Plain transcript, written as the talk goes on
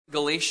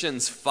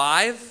Galatians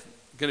 5,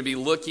 going to be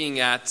looking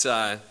at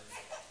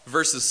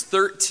verses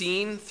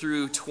 13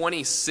 through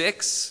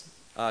 26,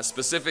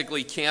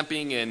 specifically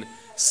camping in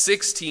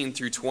 16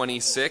 through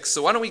 26.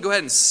 So why don't we go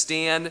ahead and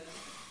stand,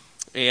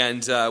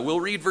 and we'll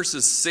read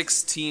verses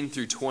 16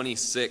 through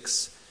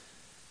 26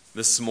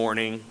 this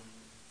morning.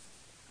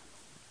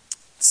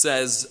 It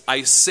says,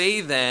 "I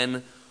say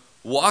then,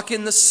 walk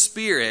in the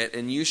Spirit,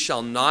 and you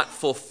shall not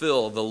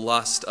fulfill the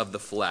lust of the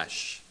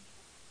flesh.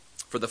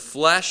 For the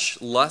flesh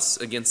lusts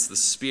against the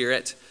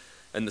Spirit,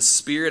 and the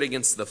Spirit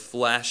against the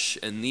flesh,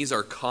 and these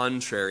are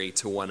contrary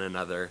to one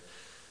another,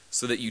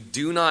 so that you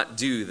do not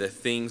do the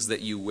things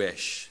that you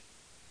wish.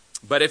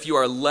 But if you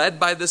are led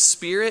by the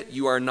Spirit,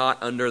 you are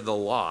not under the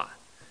law.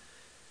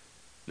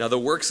 Now the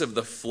works of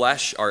the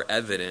flesh are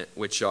evident,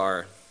 which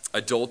are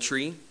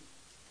adultery,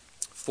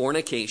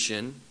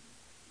 fornication,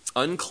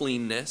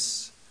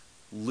 uncleanness,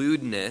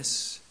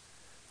 lewdness,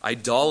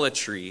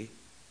 idolatry,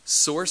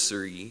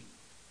 sorcery,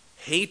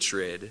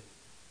 hatred,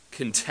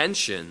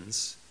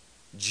 contentions,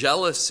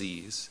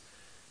 jealousies,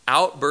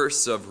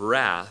 outbursts of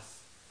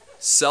wrath,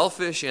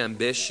 selfish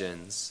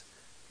ambitions,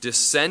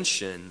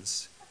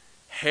 dissensions,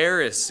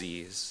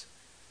 heresies,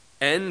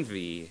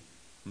 envy,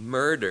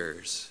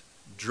 murders,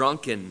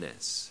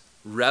 drunkenness,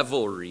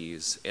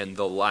 revelries, and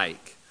the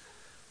like,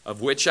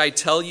 of which I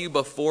tell you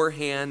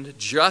beforehand,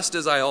 just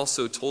as I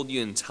also told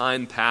you in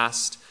time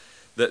past,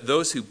 that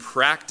those who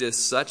practice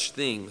such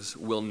things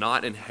will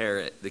not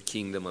inherit the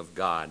kingdom of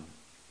God.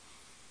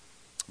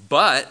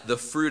 But the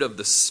fruit of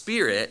the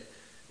Spirit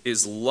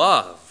is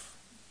love,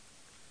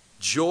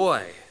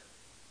 joy,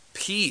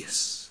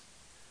 peace,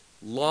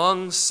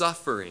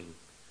 long-suffering,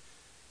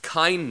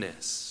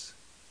 kindness,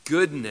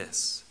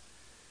 goodness,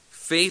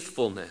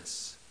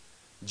 faithfulness,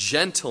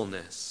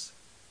 gentleness,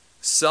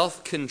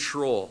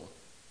 self-control.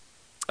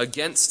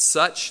 Against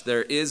such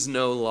there is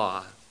no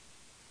law.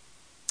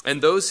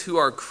 And those who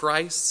are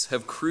Christ's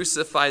have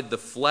crucified the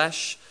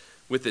flesh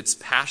with its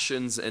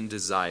passions and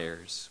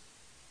desires.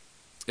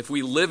 If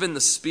we live in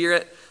the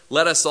Spirit,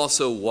 let us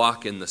also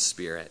walk in the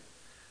Spirit.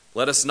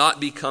 Let us not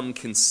become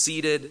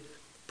conceited,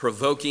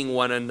 provoking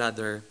one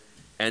another,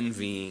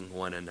 envying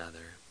one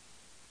another."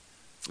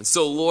 And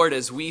so, Lord,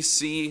 as we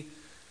see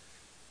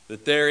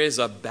that there is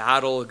a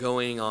battle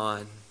going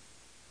on,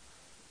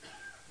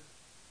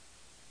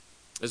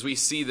 as we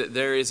see that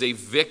there is a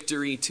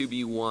victory to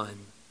be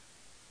won,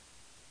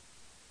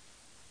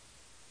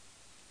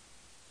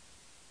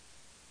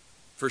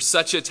 for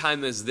such a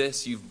time as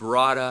this, you've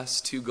brought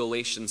us to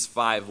Galatians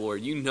 5,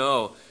 Lord. You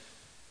know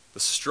the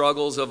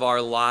struggles of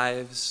our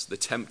lives, the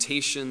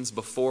temptations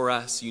before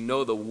us. You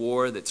know the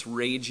war that's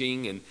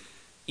raging in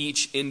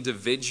each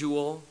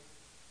individual,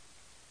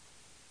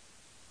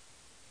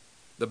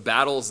 the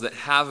battles that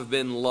have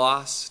been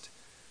lost,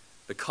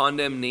 the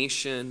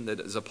condemnation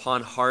that is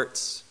upon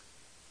hearts,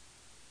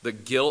 the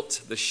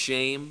guilt, the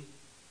shame,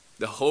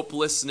 the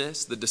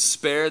hopelessness, the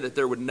despair that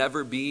there would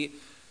never be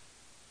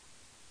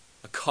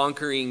a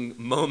conquering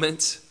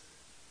moment,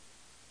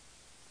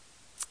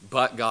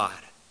 but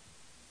God.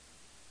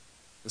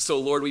 And so,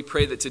 Lord, we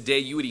pray that today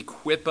you would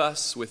equip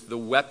us with the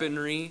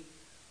weaponry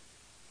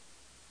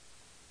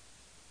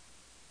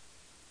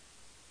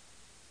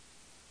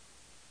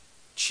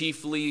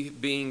chiefly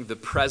being the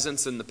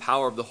presence and the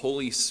power of the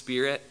Holy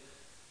Spirit.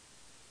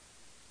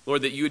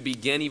 Lord, that you would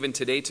begin even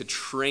today to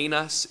train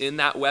us in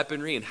that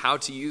weaponry and how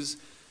to use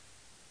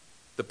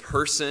the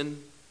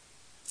person,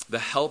 the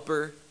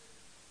helper,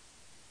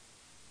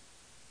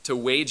 to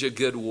wage a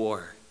good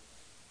war.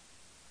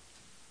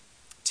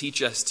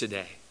 Teach us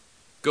today.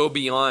 Go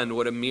beyond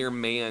what a mere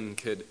man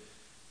could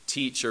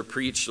teach or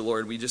preach,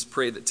 Lord. We just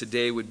pray that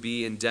today would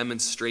be in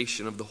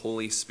demonstration of the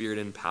Holy Spirit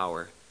and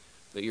power,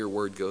 that your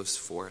word goes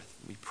forth.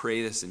 We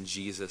pray this in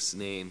Jesus'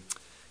 name.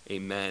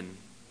 Amen.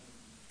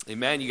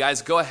 Amen. You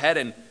guys go ahead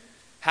and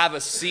have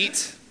a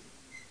seat.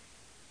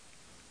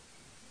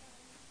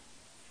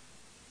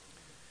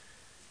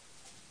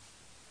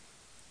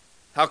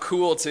 How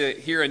cool to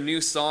hear a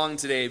new song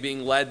today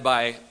being led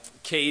by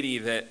Katie,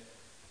 that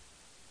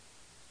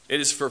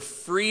it is for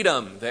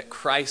freedom that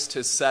Christ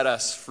has set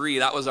us free.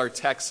 That was our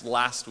text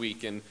last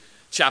week in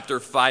chapter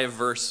 5,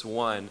 verse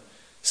 1.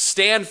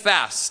 Stand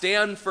fast,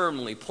 stand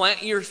firmly,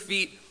 plant your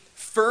feet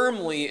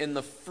firmly in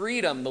the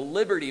freedom, the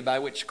liberty by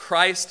which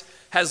Christ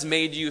has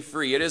made you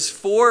free. It is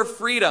for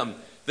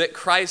freedom that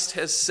Christ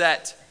has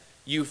set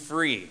you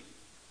free.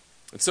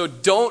 And so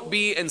don't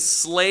be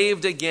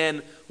enslaved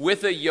again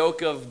with a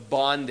yoke of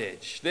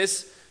bondage.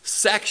 This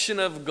section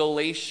of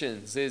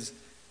Galatians is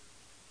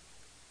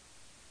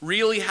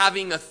really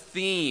having a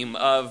theme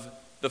of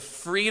the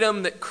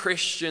freedom that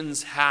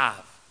Christians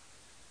have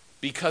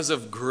because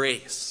of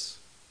grace.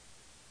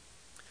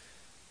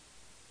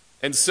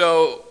 And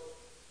so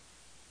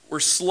we're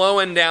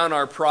slowing down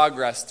our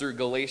progress through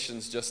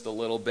Galatians just a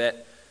little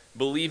bit,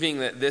 believing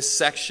that this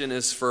section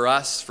is for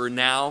us for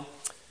now,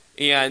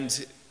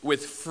 and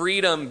with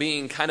freedom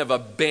being kind of a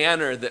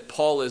banner that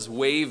Paul is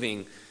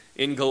waving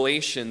in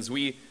Galatians,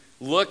 we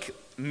look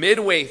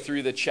midway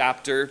through the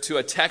chapter to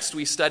a text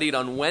we studied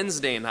on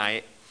Wednesday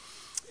night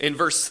in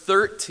verse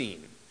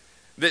 13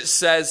 that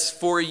says,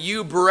 "For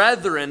you,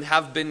 brethren,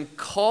 have been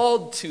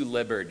called to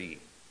liberty."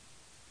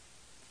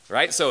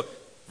 Right? So,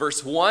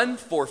 verse 1,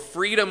 "For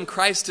freedom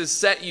Christ has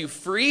set you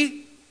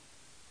free."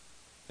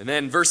 And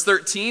then verse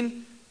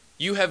 13,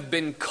 "You have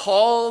been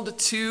called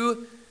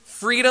to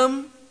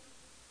freedom."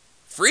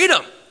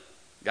 Freedom.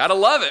 Gotta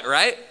love it,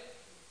 right?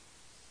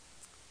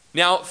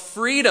 Now,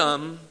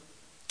 freedom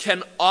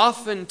can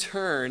often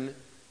turn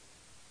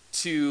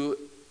to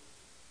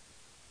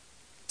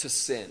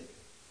sin.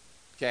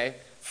 Okay?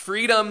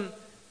 Freedom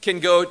can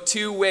go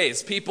two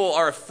ways. People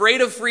are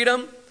afraid of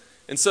freedom,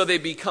 and so they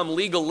become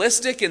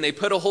legalistic and they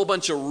put a whole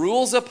bunch of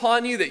rules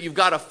upon you that you've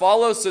got to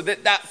follow so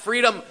that that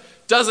freedom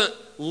doesn't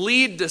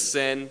lead to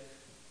sin.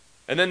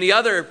 And then the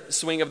other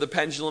swing of the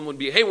pendulum would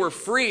be, hey, we're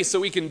free so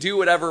we can do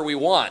whatever we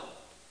want.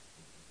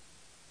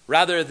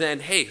 Rather than,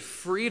 hey,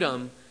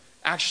 freedom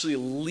actually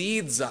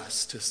leads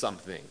us to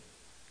something.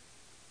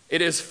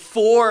 It is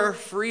for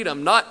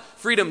freedom, not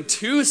freedom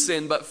to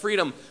sin, but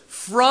freedom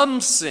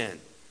from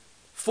sin.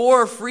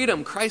 For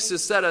freedom, Christ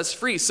has set us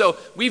free. So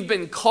we've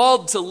been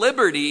called to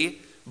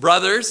liberty,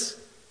 brothers.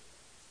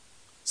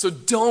 So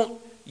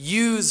don't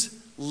use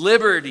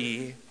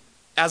liberty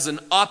as an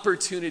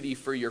opportunity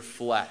for your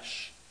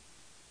flesh.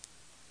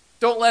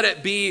 Don't let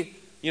it be,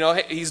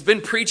 he's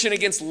been preaching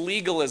against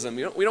legalism.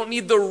 We don't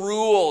need the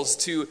rules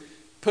to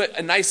put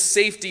a nice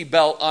safety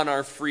belt on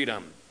our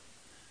freedom.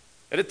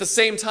 And at the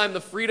same time,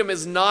 the freedom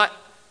is not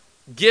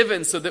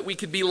given so that we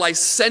could be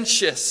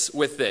licentious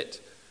with it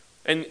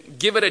and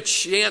give it a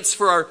chance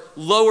for our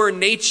lower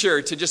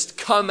nature to just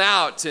come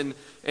out and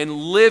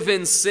live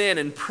in sin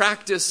and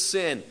practice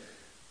sin.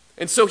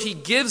 And so he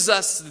gives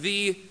us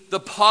the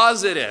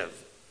positive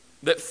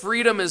that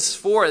freedom is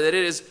for, that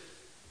it is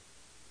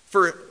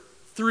for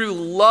through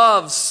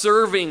love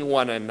serving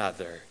one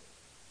another.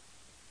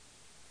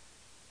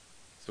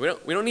 So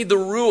we don't need the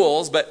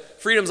rules,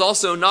 but freedom's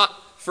also not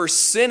for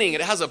sinning.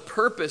 It has a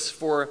purpose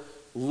for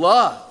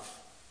love,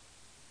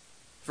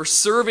 for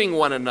serving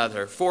one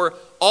another. For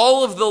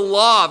all of the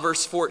law,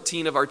 verse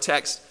 14 of our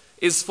text,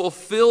 is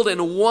fulfilled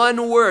in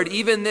one word.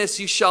 Even this,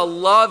 you shall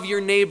love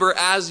your neighbor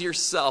as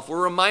yourself.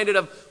 We're reminded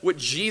of what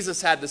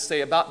Jesus had to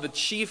say about the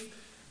chief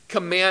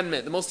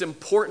commandment, the most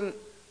important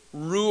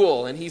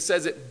rule. And he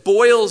says it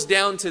boils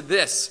down to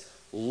this: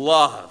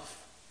 love.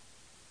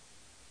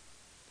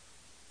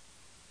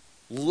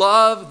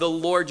 Love the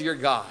Lord your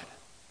God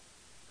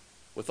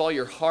with all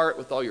your heart,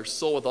 with all your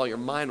soul, with all your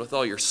mind, with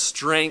all your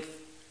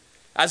strength.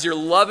 As you're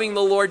loving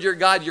the Lord your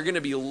God, you're going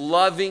to be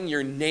loving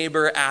your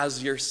neighbor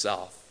as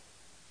yourself.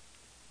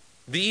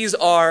 These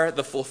are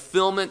the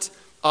fulfillment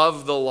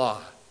of the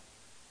law.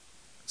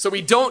 So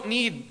we don't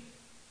need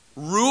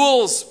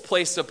rules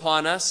placed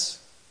upon us,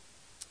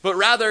 but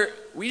rather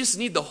we just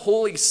need the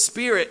Holy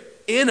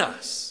Spirit in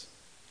us.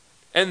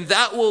 And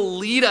that will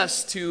lead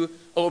us to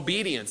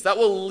obedience. That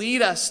will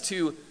lead us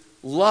to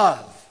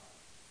love.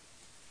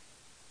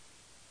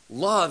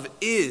 Love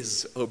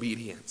is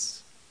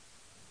obedience.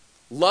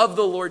 Love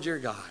the Lord your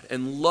God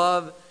and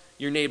love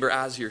your neighbor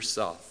as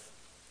yourself.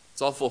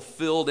 It's all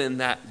fulfilled in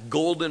that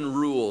golden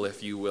rule,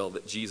 if you will,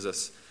 that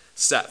Jesus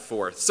set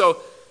forth.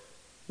 So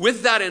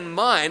with that in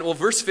mind,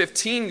 verse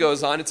 15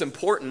 goes on. It's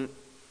important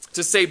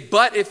to say,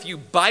 "But if you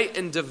bite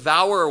and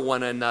devour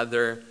one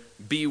another,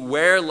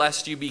 beware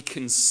lest you be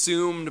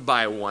consumed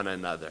by one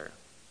another."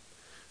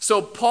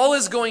 So Paul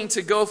is going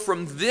to go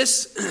from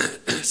this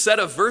set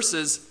of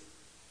verses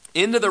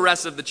into the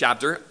rest of the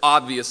chapter,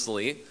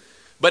 obviously,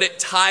 but it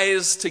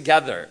ties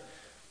together.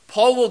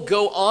 Paul will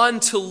go on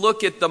to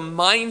look at the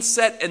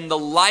mindset and the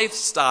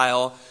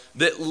lifestyle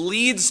that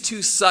leads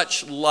to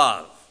such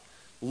love.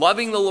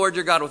 Loving the Lord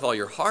your God with all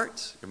your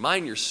heart, your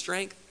mind, your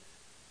strength,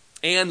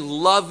 and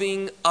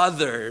loving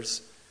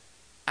others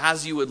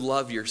as you would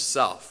love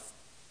yourself.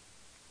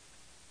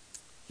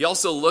 He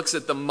also looks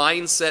at the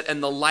mindset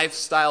and the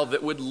lifestyle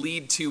that would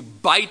lead to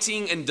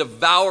biting and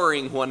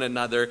devouring one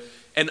another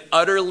and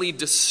utterly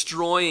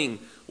destroying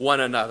one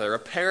another.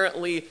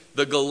 Apparently,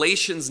 the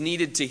Galatians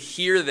needed to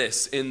hear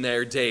this in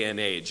their day and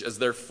age as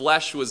their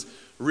flesh was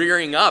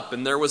rearing up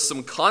and there was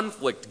some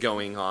conflict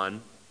going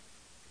on.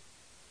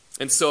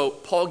 And so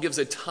Paul gives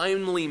a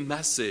timely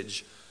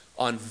message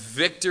on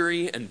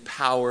victory and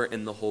power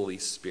in the Holy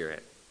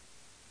Spirit.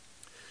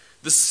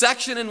 The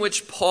section in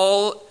which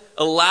Paul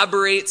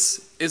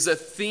elaborates is a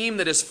theme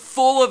that is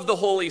full of the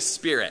Holy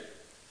Spirit.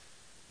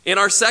 In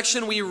our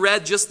section we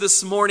read just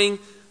this morning,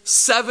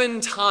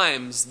 7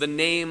 times the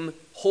name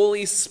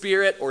Holy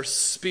Spirit or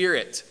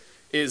Spirit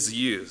is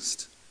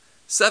used.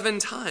 7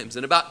 times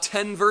in about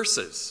 10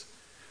 verses.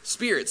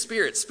 Spirit,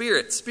 Spirit,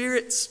 Spirit,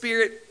 Spirit,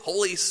 Spirit,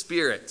 Holy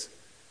Spirit.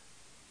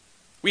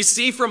 We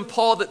see from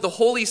Paul that the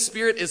Holy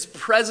Spirit is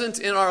present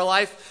in our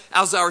life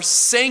as our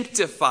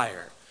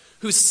sanctifier,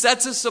 who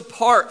sets us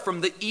apart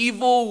from the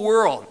evil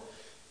world,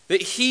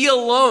 that he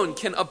alone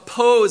can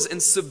oppose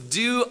and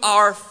subdue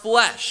our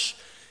flesh.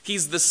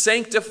 He's the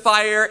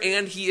sanctifier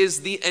and he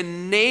is the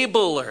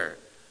enabler.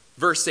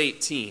 Verse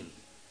 18.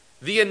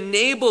 The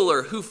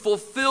enabler who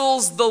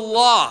fulfills the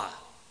law.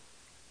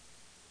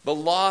 the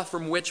law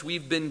from which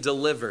we've been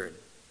delivered.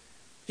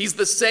 He's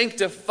the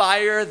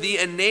sanctifier, the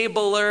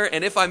enabler,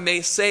 and if I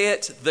may say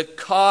it, the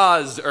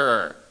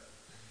causer,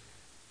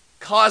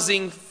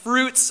 causing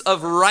fruits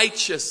of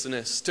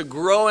righteousness to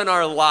grow in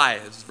our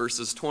lives,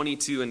 verses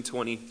 22 and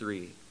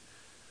 23.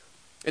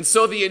 And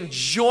so the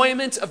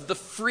enjoyment of the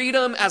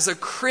freedom as a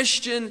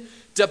Christian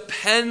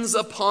depends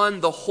upon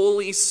the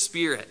Holy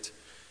Spirit.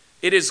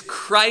 It is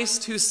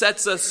Christ who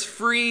sets us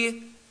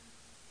free,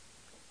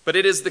 but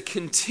it is the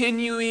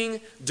continuing,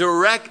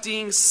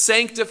 directing,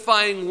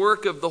 sanctifying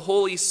work of the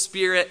Holy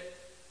Spirit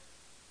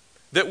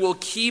that will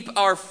keep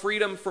our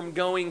freedom from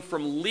going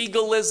from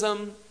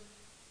legalism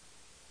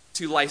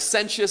to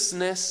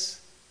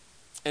licentiousness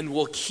and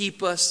will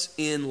keep us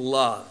in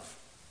love.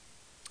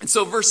 And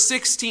so verse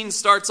 16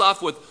 starts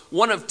off with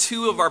one of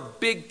two of our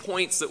big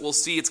points that we'll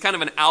see. It's kind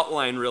of an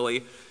outline,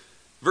 really.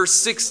 Verse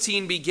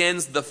 16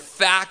 begins the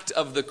fact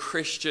of the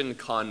Christian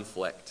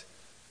conflict.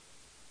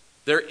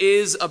 There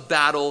is a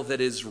battle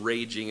that is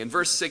raging. And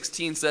verse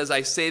 16 says,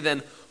 I say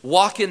then,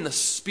 walk in the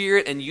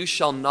Spirit, and you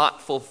shall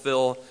not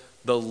fulfill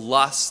the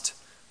lust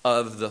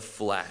of the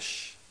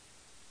flesh.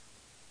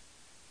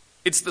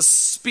 It's the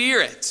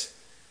Spirit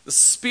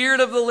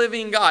of the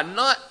living God,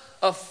 not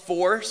a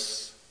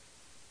force,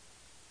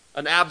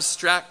 an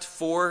abstract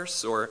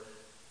force or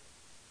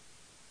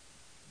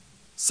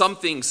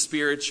something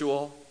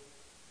spiritual.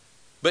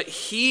 But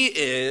He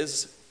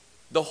is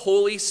the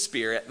Holy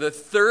Spirit, the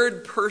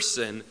third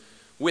person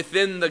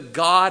within the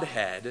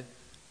Godhead,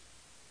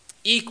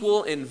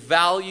 equal in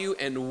value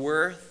and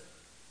worth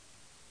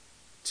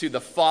to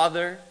the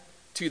Father,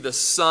 to the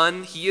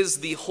Son. He is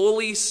the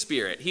Holy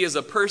Spirit. He is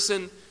a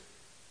person.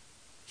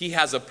 He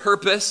has a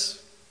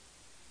purpose.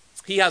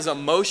 He has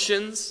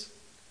emotions.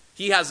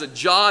 He has a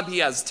job. He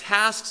has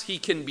tasks. He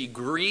can be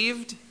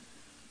grieved.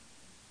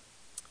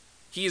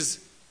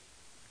 He's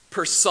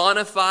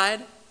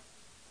personified.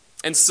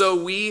 And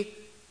so we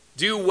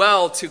do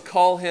well to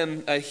call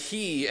him a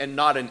he and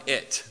not an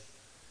it.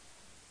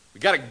 We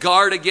got to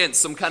guard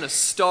against some kind of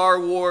Star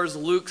Wars,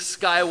 Luke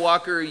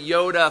Skywalker,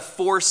 Yoda,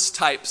 Force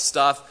type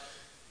stuff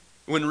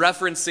when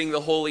referencing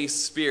the Holy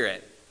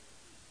Spirit.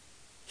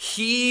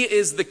 He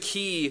is the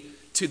key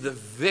to the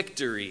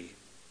victory.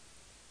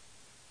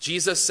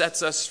 Jesus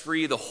sets us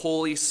free. The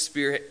Holy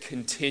Spirit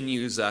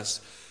continues us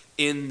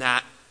in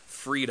that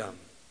freedom.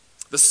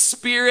 The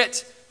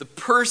Spirit, the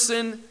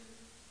person,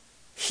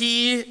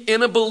 He,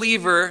 in a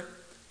believer,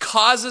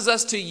 causes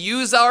us to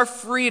use our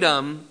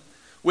freedom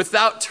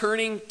without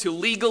turning to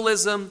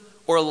legalism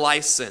or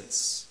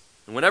license.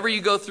 And whenever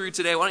you go through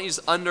today, why don't you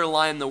just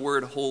underline the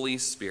word Holy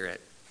Spirit?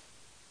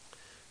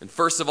 And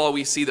first of all,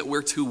 we see that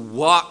we're to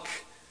walk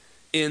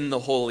in the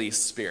Holy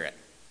Spirit.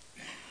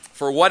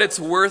 For what it's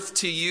worth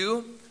to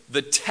you,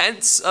 the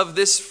tense of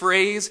this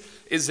phrase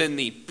is in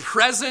the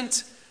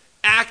present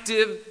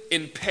active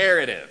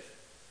imperative.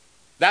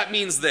 That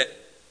means that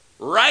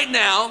right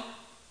now,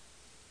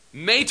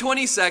 May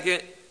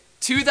 22nd,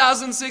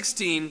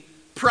 2016,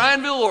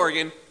 Prineville,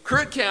 Oregon,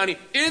 Crook County,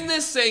 in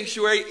this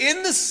sanctuary,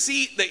 in the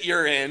seat that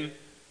you're in,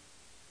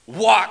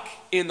 walk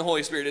in the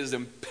Holy Spirit. It is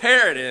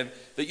imperative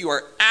that you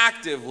are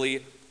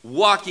actively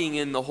walking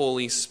in the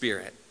Holy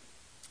Spirit.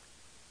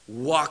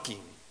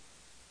 Walking.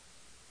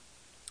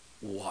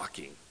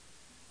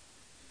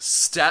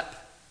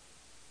 Step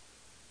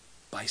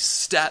by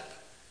step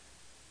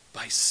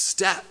by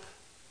step.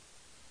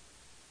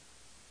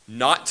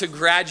 Not to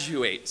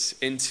graduate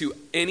into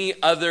any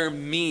other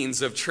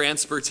means of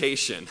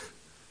transportation.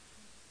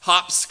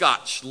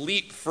 Hopscotch,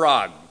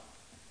 leapfrog,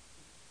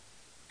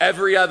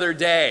 every other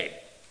day,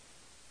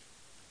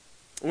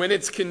 when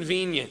it's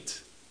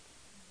convenient.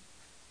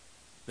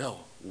 No,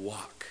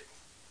 walk.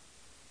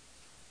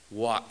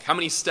 How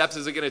many steps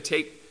is it going to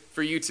take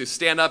for you to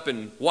stand up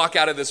and walk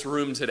out of this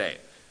room today?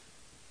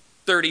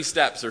 30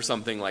 steps or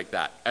something like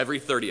that. Every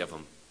 30 of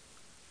them.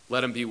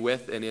 Let them be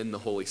with and in the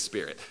Holy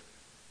Spirit.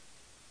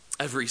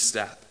 Every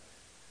step.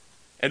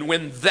 And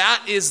when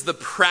that is the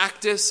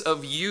practice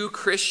of you,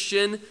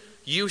 Christian,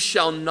 you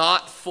shall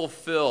not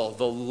fulfill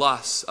the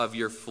lusts of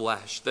your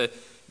flesh, the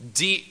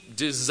deep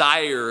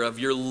desire of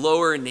your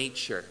lower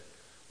nature.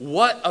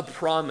 What a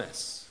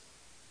promise.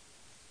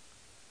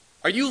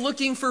 Are you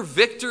looking for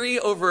victory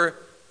over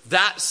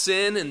that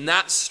sin and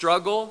that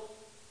struggle?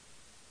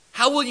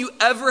 How will you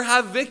ever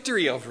have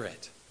victory over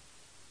it?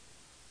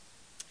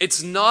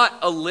 It's not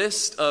a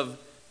list of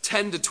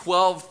 10 to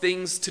 12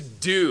 things to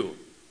do.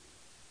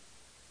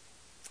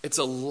 It's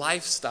a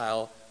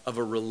lifestyle of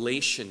a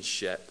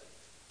relationship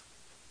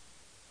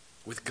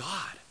with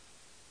God.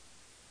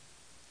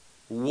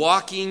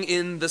 Walking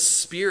in the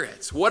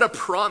Spirit. What a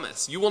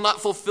promise. You will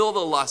not fulfill the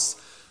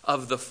lusts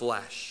of the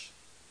flesh.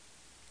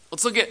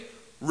 Let's look at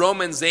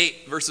Romans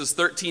 8, verses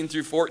 13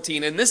 through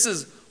 14. And this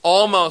is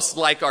almost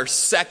like our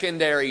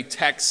secondary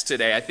text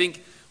today. I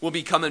think we'll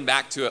be coming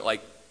back to it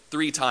like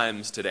 3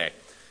 times today.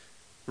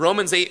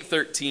 Romans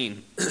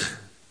 8:13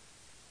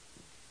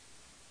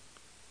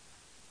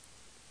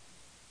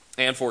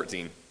 and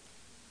 14.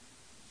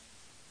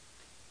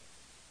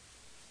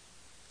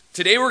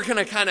 Today we're going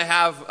to kind of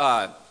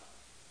have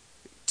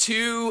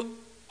two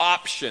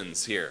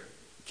options here,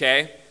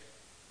 okay?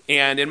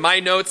 And in my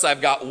notes,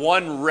 I've got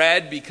one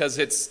red because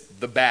it's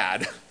the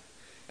bad,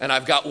 and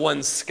I've got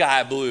one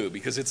sky blue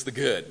because it's the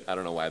good. I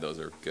don't know why those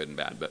are good and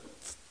bad, but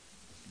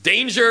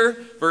danger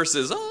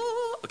versus,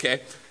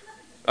 okay.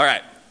 All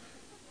right.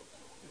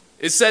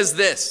 It says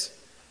this,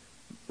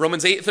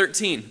 Romans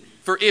 8:13,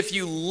 for if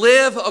you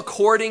live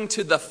according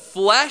to the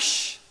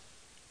flesh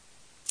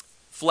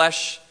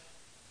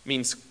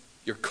means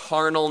your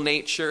carnal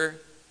nature,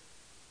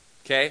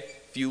 okay?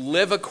 If you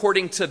live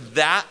according to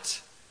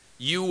that,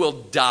 you will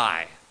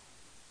die.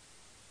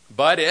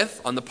 But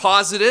if, on the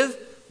positive,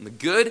 on the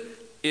good,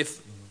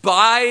 if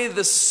by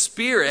the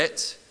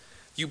Spirit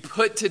you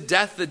put to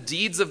death the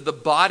deeds of the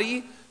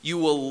body, you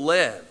will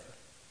live.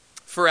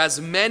 For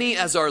as many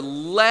as are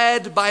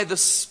led by the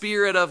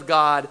Spirit of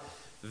God,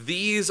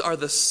 these are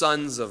the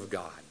sons of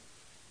God.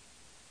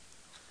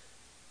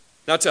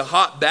 Now to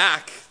hop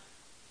back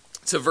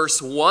to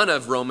verse 1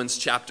 of Romans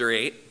chapter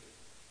 8,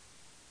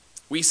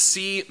 we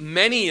see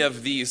many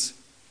of these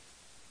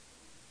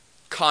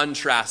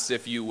contrasts,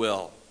 if you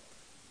will.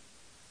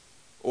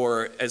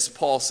 Or as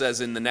Paul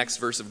says in the next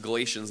verse of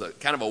Galatians,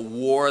 kind of a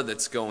war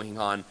that's going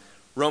on.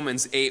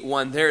 Romans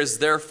 8:1, there is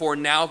therefore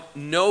now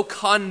no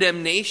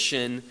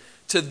condemnation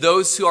to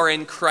those who are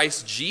in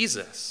Christ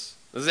Jesus.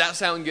 Does that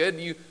sound good?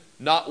 You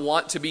not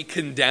want to be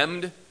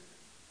condemned?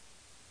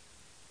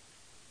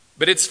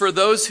 But it's for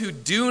those who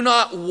do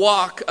not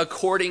walk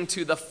according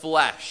to the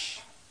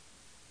flesh,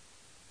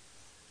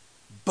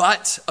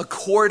 but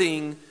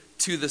according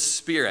to the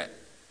Spirit.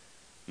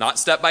 Not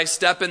step by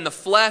step in the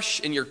flesh,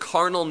 in your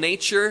carnal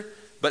nature,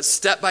 but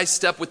step by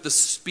step with the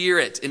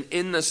Spirit and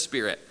in the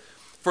Spirit.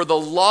 For the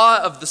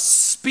law of the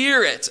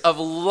Spirit of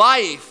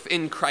life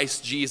in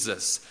Christ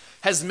Jesus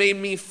has made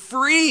me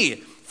free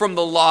from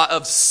the law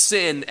of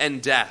sin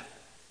and death.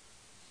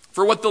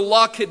 For what the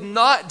law could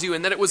not do,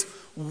 and that it was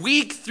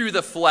weak through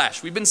the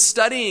flesh. We've been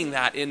studying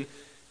that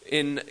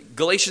in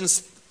Galatians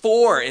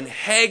 4, in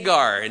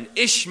Hagar, and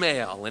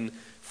Ishmael, and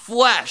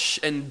flesh,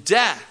 and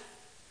death.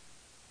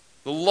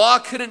 The law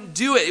couldn't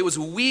do it. It was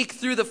weak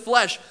through the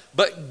flesh,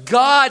 but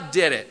God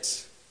did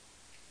it.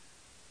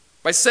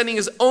 By sending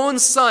his own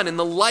Son in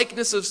the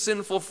likeness of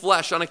sinful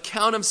flesh, on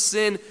account of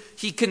sin,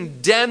 he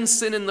condemned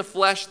sin in the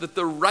flesh, that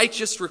the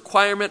righteous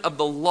requirement of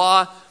the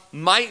law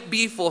might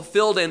be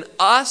fulfilled in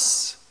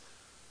us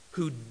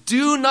who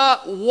do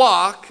not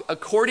walk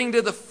according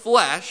to the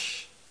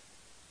flesh,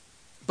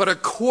 but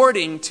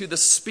according to the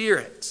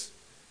Spirit.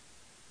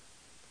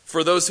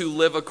 For those who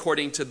live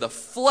according to the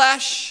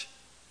flesh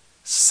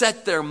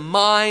set their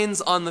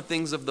minds on the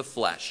things of the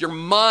flesh. Your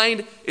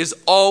mind is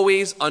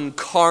always on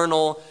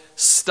carnal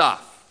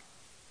stuff.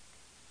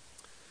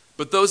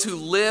 But those who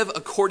live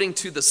according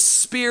to the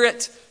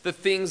Spirit, the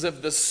things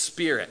of the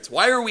Spirit.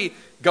 Why are we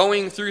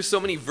going through so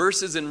many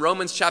verses in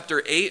Romans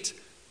chapter 8?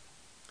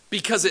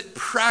 Because it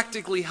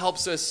practically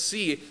helps us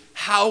see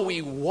how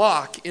we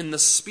walk in the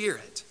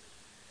Spirit.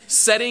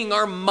 Setting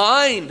our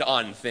mind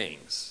on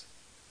things.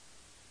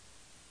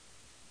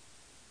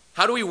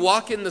 How do we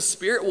walk in the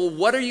Spirit? Well,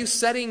 what are you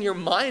setting your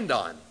mind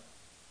on?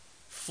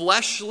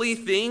 Fleshly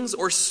things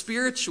or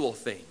spiritual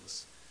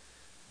things?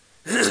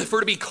 For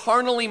to be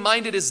carnally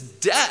minded is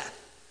death,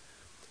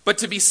 but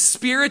to be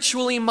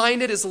spiritually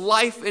minded is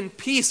life and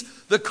peace.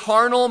 The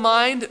carnal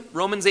mind,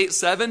 Romans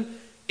 8:7,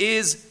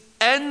 is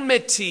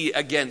enmity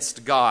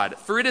against God,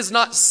 for it is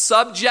not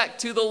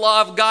subject to the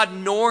law of God,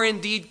 nor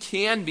indeed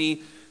can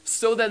be.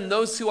 So then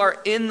those who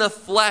are in the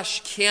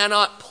flesh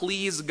cannot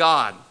please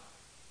God.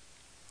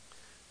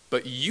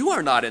 But you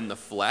are not in the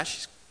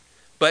flesh,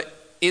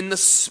 but in the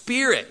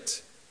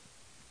Spirit,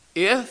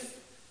 if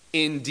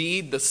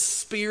indeed the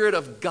Spirit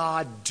of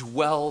God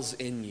dwells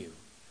in you.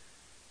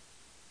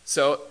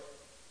 So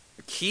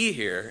the key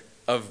here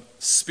of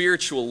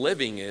spiritual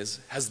living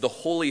is, has the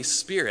Holy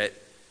Spirit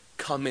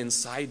come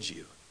inside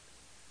you?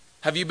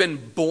 Have you been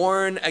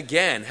born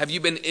again? Have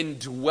you been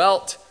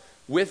indwelt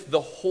with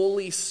the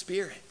Holy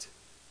Spirit?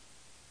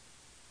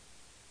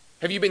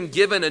 Have you been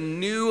given a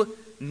new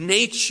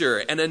nature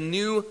and a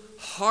new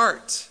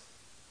heart?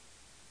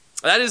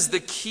 That is the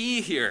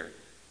key here.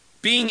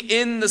 Being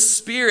in the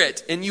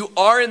Spirit, and you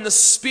are in the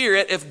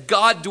Spirit if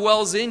God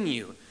dwells in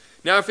you.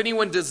 Now, if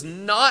anyone does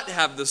not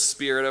have the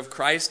Spirit of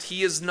Christ,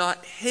 he is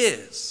not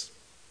his.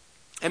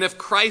 And if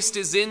Christ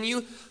is in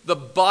you, the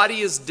body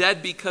is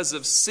dead because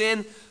of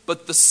sin,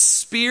 but the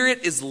Spirit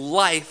is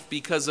life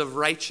because of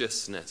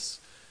righteousness.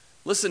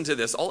 Listen to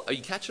this. Are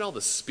you catching all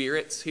the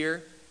spirits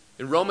here?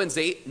 In Romans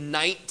 8,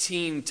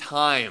 19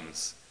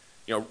 times.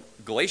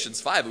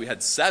 Galatians 5, we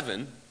had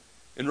 7.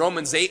 In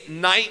Romans 8,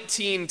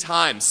 19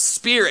 times.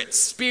 Spirit,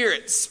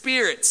 Spirit,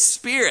 Spirit,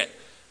 Spirit.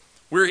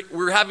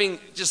 We're having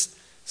just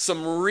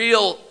some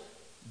real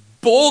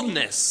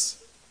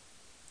boldness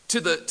to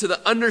the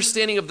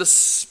understanding of the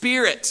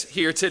Spirit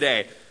here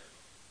today.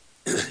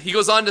 He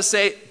goes on to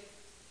say,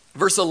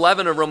 verse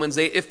 11 of Romans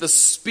 8, if the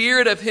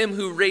Spirit of him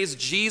who raised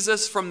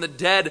Jesus from the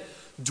dead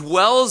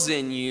dwells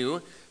in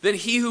you, then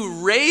he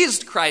who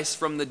raised Christ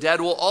from the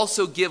dead will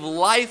also give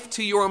life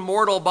to your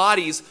mortal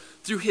bodies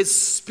through his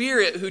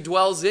Spirit who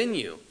dwells in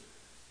you.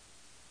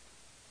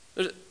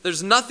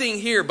 There's nothing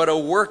here but a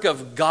work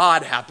of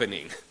God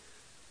happening.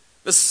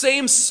 The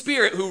same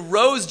Spirit who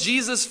rose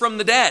Jesus from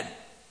the dead,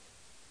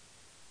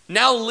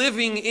 now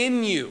living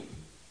in you,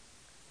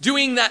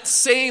 doing that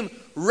same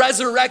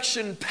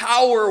resurrection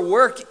power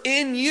work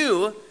in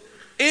you,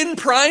 in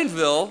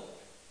Prineville,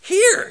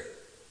 here.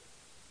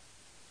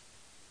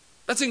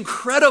 That's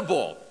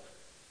incredible.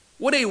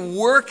 What a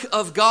work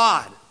of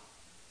God.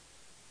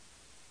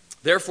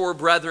 Therefore,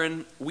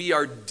 brethren, we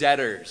are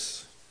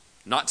debtors,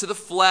 not to the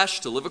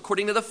flesh, to live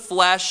according to the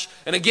flesh.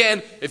 And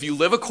again, if you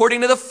live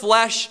according to the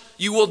flesh,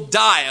 you will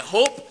die. I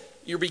hope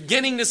you're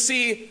beginning to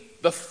see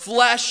the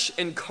flesh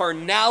and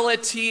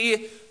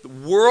carnality,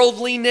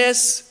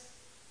 worldliness,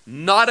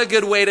 not a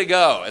good way to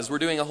go, as we're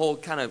doing a whole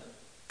kind of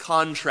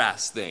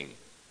contrast thing.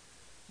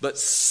 But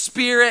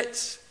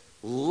Spirit,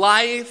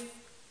 life,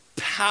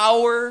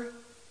 power,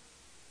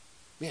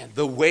 man,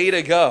 the way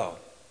to go.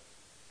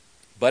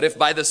 But if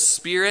by the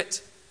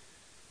Spirit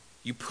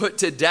you put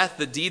to death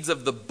the deeds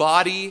of the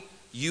body,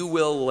 you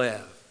will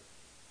live.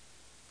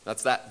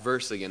 That's that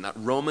verse again, that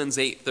Romans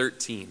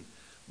 8:13.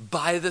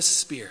 By the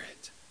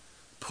Spirit,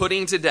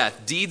 putting to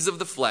death deeds of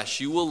the flesh,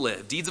 you will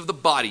live. Deeds of the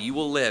body, you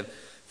will live.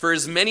 For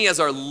as many as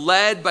are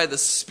led by the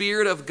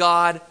Spirit of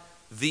God,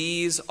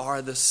 these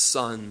are the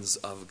sons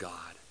of God.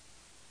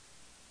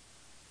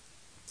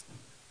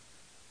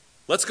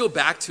 Let's go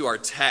back to our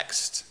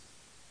text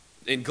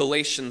in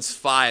Galatians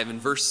 5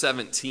 and verse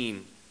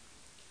 17.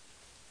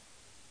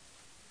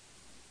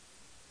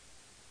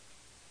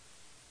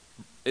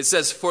 It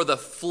says, for the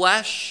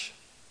flesh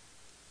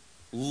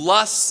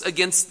lusts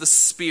against the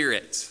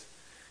Spirit,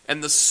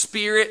 and the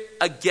Spirit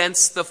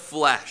against the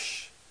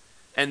flesh.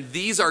 And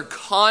these are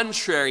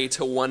contrary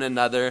to one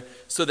another,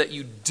 so that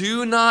you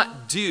do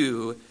not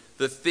do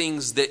the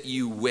things that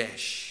you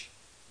wish.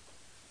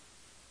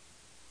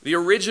 The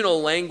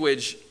original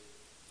language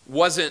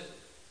wasn't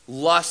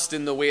lust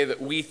in the way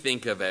that we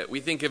think of it. We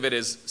think of it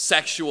as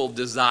sexual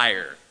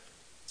desire.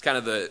 It's kind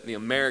of the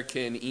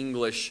American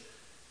English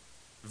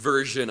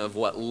version of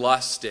what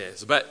lust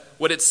is. But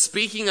what it's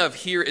speaking of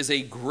here is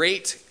a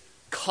great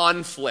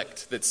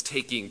conflict that's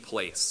taking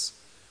place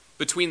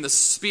between the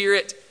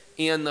Spirit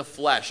and the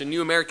flesh. A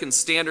New American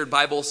Standard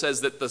Bible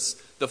says that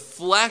the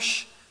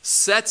flesh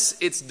sets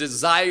its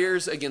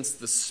desires against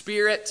the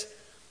Spirit,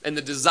 and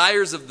the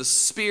desires of the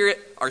Spirit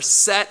are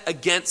set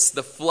against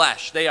the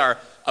flesh. They are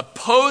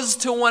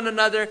opposed to one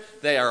another.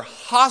 They are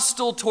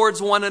hostile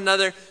towards one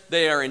another.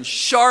 They are in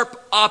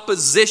sharp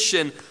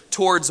opposition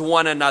towards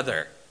one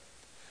another.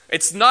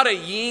 It's not a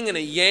yin and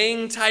a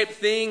yang type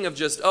thing of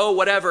just, oh,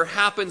 whatever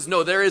happens.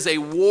 No, there is a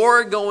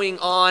war going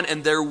on,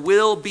 and there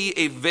will be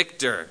a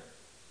victor.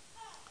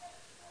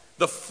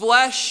 The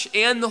flesh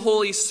and the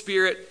Holy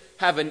Spirit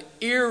have an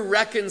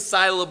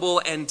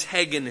irreconcilable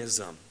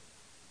antagonism,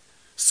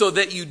 so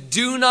that you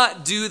do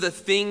not do the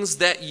things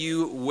that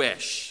you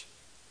wish.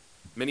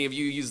 Many of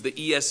you use the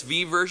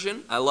ESV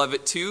version. I love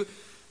it too.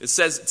 It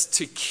says it's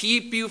to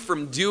keep you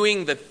from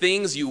doing the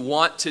things you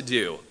want to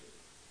do.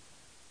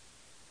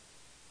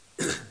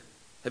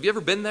 Have you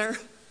ever been there?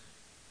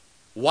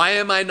 Why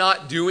am I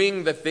not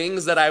doing the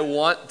things that I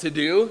want to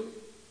do?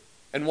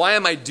 And why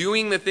am I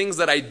doing the things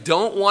that I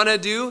don't want to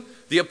do?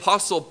 The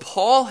Apostle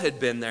Paul had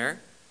been there.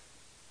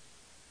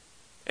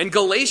 And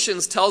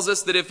Galatians tells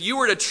us that if you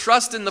were to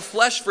trust in the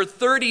flesh for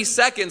 30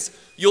 seconds,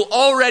 you'll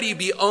already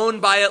be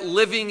owned by it,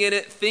 living in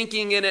it,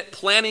 thinking in it,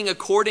 planning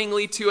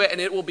accordingly to it, and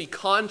it will be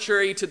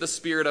contrary to the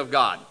Spirit of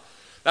God.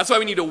 That's why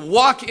we need to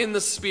walk in the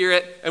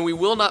Spirit, and we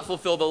will not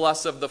fulfill the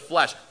lusts of the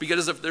flesh.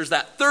 Because if there's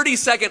that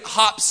 30-second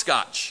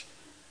hopscotch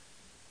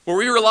where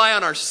we rely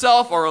on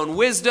ourselves, our own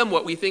wisdom,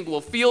 what we think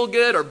will feel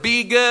good or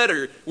be good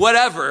or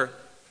whatever,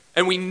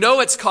 and we know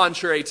it's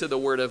contrary to the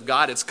Word of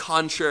God, it's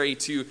contrary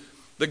to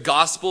the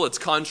gospel, it's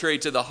contrary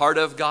to the heart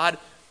of God,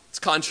 it's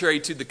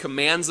contrary to the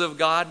commands of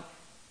God,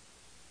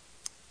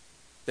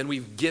 then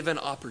we've given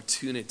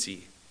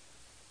opportunity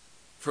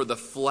for the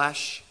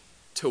flesh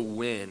to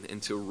win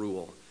and to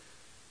rule.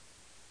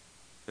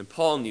 And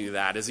Paul knew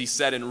that, as he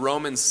said in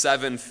Romans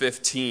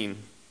 7:15,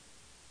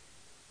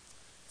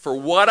 for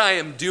what I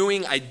am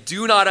doing I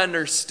do not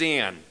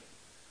understand.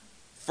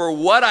 For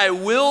what I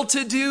will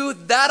to do,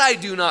 that I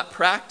do not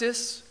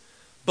practice,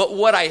 but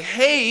what I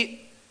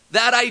hate,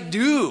 that I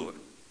do.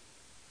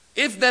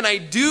 If then I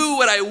do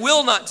what I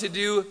will not to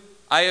do,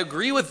 I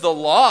agree with the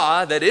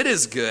law that it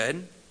is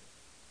good.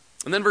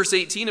 And then verse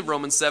 18 of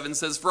Romans 7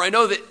 says, for I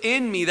know that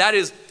in me, that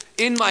is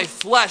in my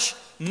flesh,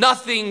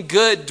 nothing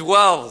good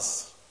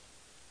dwells.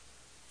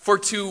 For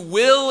to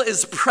will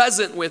is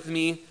present with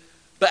me,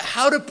 but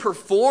how to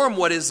perform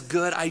what is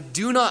good I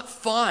do not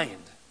find.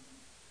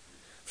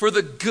 For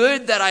the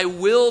good that I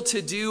will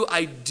to do,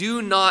 I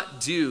do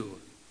not do.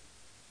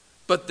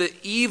 But the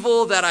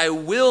evil that I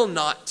will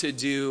not to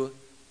do,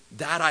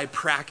 that I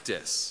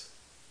practice.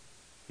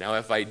 Now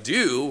if I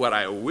do what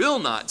I will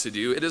not to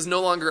do, it is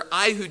no longer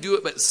I who do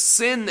it, but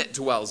sin that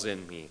dwells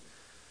in me.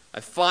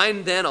 I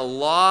find then a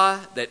law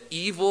that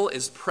evil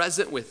is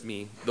present with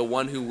me, the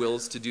one who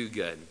wills to do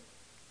good.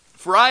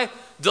 For I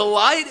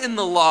delight in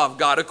the law of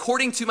God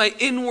according to my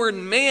inward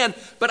man,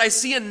 but I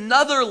see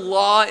another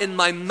law in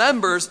my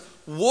members,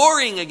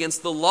 warring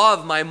against the law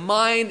of my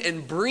mind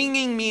and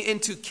bringing me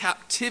into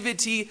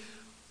captivity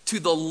to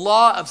the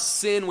law of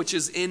sin which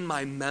is in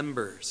my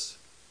members.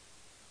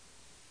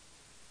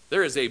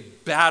 There is a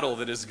battle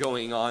that is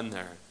going on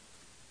there.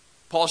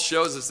 Paul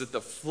shows us that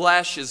the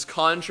flesh is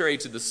contrary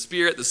to the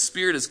spirit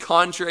is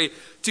contrary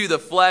to the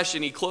flesh,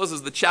 and he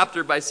closes the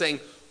chapter by saying,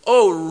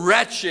 "O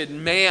wretched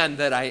man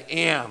that I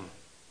am,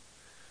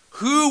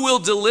 who will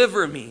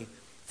deliver me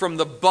from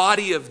the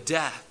body of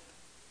death?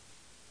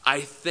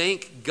 I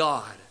thank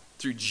God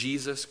through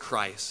Jesus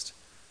Christ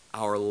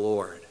our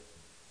Lord."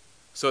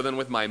 So then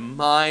with my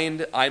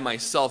mind, I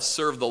myself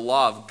serve the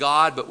law of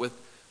God, but with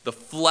the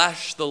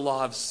flesh, the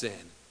law of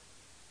sin.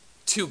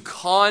 Two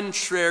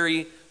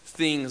contrary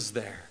things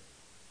there.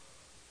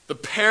 The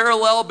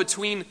parallel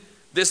between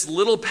this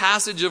little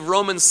passage of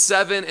Romans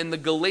 7 and the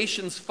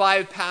Galatians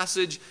 5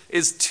 passage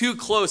is too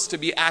close to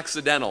be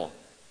accidental.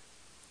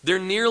 They're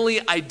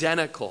nearly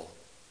identical.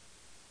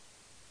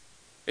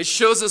 It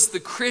shows us the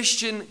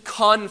Christian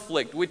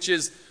conflict, which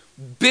is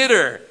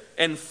bitter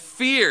and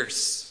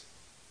fierce,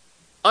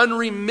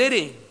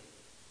 unremitting.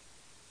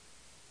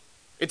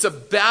 It's a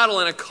battle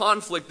and a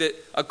conflict that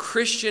a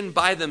Christian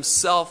by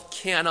themselves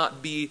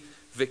cannot be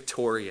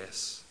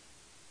victorious.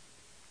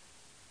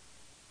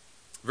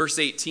 Verse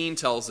 18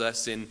 tells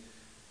us in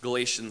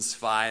Galatians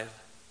 5,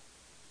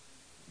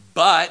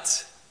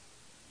 "But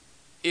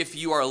if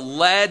you are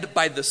led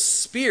by the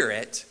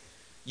Spirit,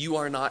 you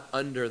are not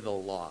under the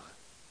law."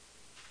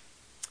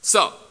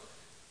 So,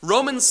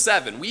 Romans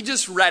 7, we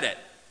just read it.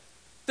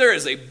 There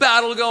is a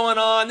battle going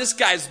on. This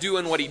guy's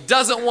doing what he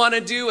doesn't want to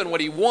do and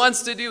what he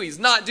wants to do. He's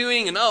not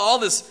doing, and all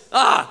this,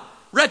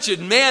 wretched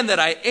man that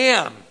I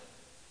am.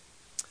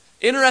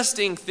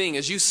 Interesting thing,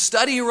 as you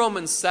study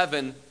Romans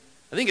 7,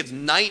 I think it's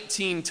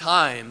 19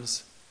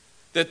 times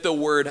that the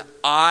word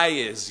 "I"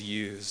 is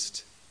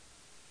used.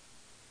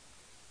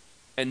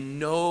 And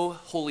no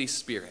Holy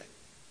Spirit.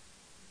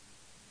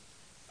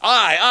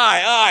 I,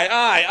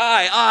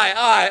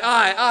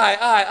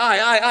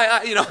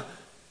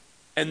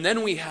 And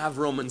then we have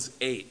Romans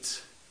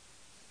 8,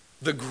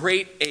 the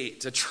great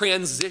 8, a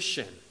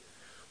transition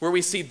where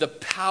we see the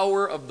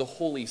power of the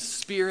Holy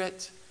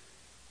Spirit,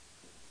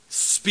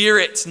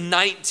 Spirit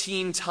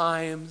 19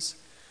 times,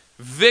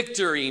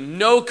 victory,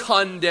 no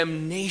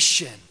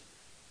condemnation.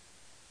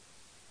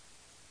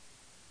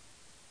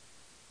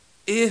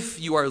 If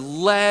you are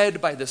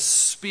led by the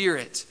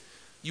Spirit,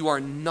 you are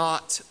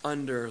not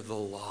under the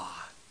law.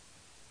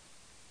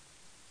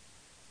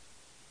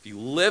 If you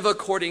live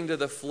according to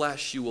the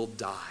flesh, you will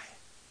die.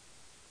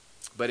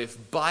 But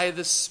if by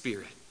the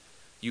Spirit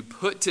you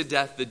put to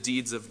death the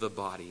deeds of the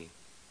body,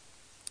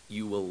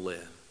 you will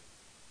live.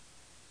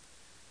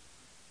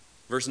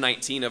 Verse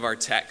 19 of our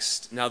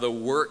text, "Now the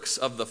works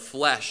of the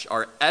flesh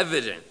are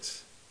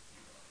evident,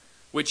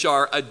 which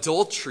are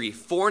adultery,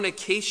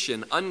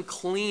 fornication,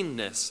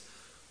 uncleanness,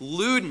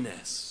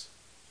 lewdness."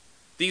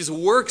 These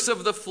works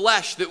of the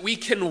flesh that we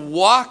can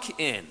walk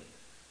in,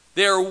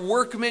 they are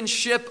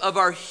workmanship of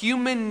our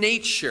human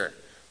nature.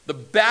 The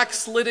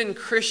backslidden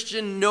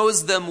Christian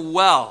knows them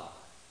well.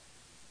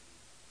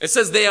 It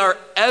says they are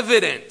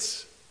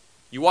evident.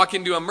 You walk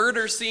into a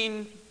murder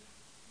scene,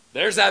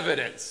 there's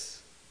evidence.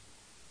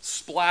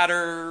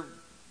 Splatter,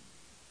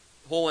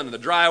 hole into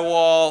the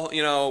drywall,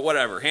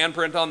 whatever.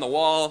 Handprint on the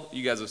wall.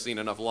 You guys have seen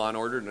enough Law and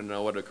Order to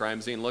know what a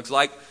crime scene looks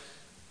like.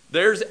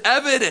 There's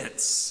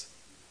evidence.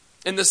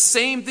 And the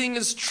same thing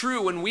is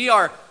true when we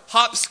are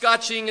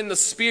hopscotching in the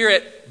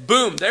Spirit.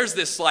 Boom, there's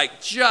this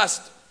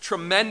just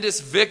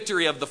tremendous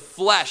victory of the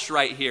flesh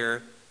right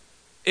here.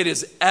 It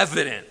is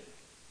evident.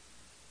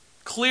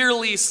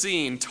 Clearly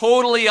seen,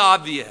 totally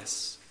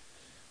obvious.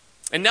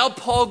 And now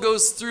Paul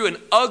goes through an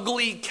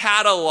ugly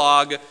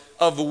catalog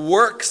of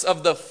works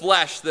of the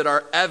flesh that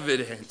are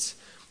evident.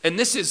 And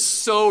this is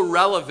so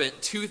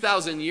relevant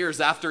 2,000 years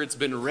after it's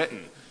been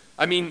written.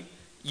 I mean,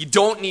 you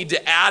don't need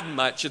to add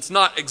much. It's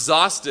not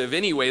exhaustive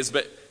anyways,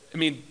 but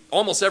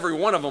almost every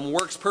one of them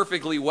works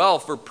perfectly well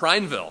for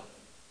Prineville.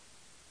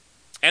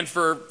 And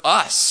for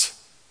us.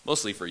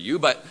 Mostly for you,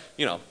 but,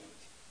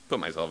 put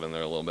myself in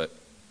there a little bit.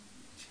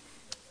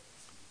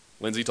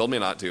 Lindsay told me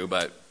not to,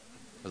 but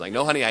I was like,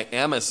 "No, honey, I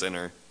am a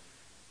sinner."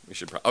 We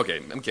should okay,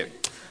 I'm kidding.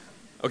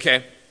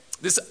 Okay,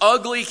 this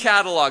ugly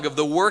catalog of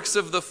the works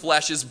of the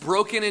flesh is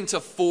broken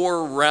into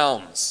 4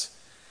 realms.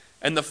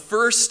 And the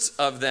first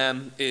of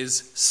them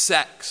is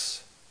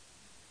sex.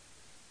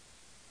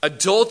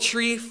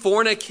 Adultery,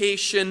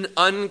 fornication,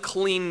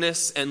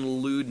 uncleanness,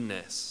 and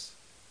lewdness.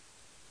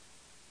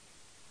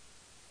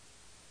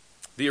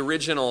 The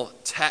original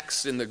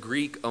text in the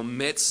Greek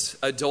omits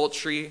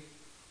adultery,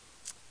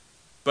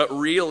 but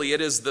really it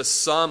is the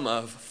sum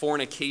of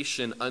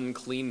fornication,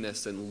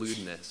 uncleanness, and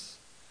lewdness.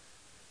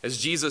 As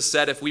Jesus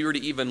said, if we were to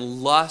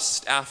even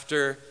lust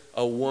after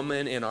a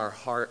woman in our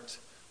heart,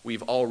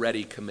 we've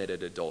already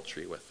committed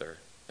adultery with her,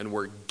 and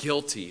we're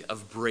guilty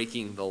of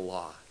breaking the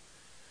law.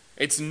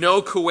 It's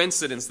no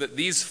coincidence that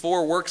these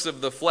 4 works of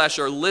the flesh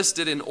are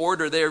listed in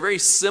order. They are very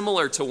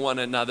similar to one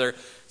another.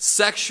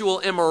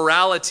 Sexual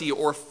immorality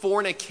or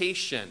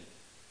fornication.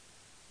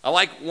 I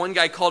like one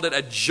guy called it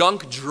a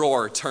junk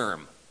drawer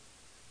term.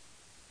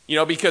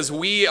 Because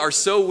we are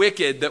so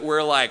wicked that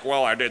we're like,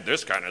 well, I did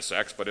this kind of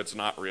sex, but it's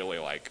not really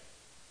like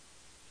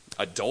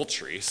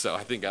adultery, so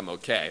I think I'm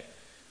okay.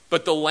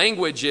 But the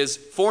language is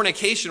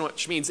fornication,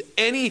 which means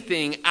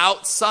anything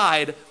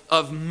outside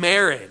of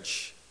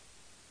marriage.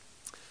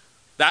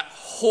 That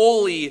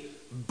holy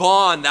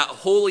bond, that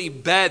holy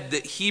bed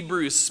that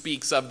Hebrews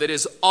speaks of that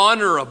is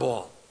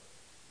honorable.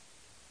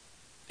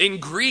 In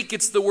Greek,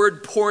 it's the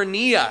word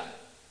porneia.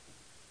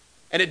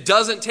 And it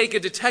doesn't take a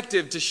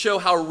detective to show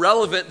how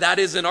relevant that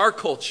is in our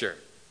culture.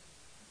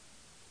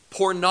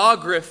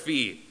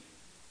 Pornography,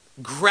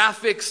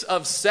 graphics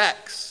of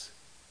sex,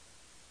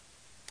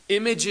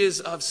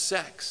 images of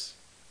sex,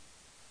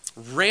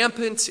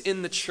 rampant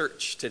in the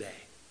church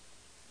today.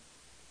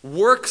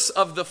 Works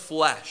of the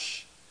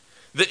flesh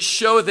that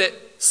show that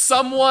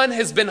someone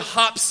has been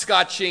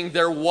hopscotching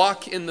their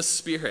walk in the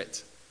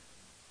Spirit,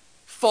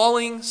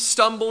 falling,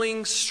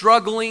 stumbling,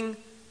 struggling,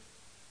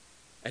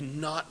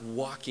 and not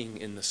walking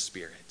in the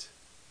Spirit.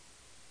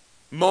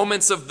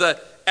 Moments of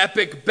the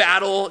epic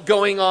battle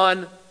going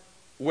on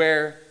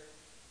where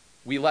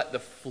we let the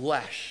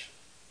flesh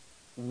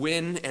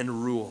win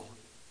and rule.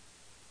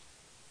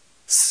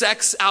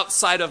 Sex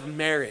outside of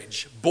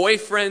marriage,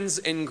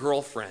 boyfriends and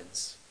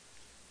girlfriends.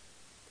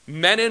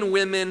 Men and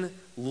women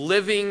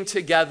living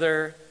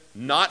together,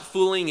 not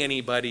fooling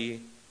anybody,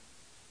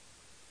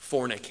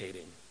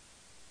 fornicating.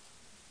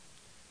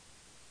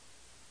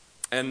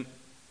 And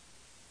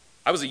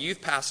I was a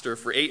youth pastor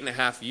for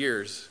 8.5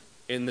 years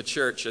in the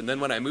church, and then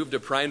when I moved to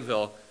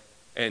Prineville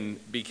and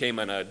became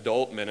an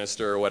adult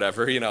minister or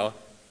whatever, I'm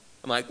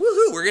like,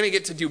 woohoo, we're going to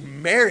get to do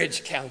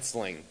marriage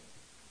counseling,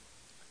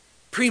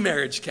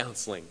 pre-marriage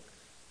counseling.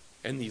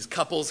 And these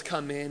couples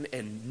come in,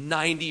 and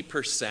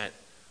 90%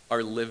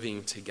 are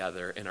living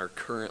together and are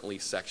currently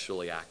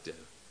sexually active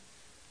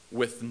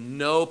with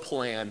no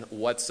plan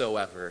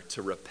whatsoever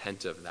to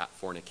repent of that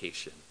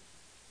fornication.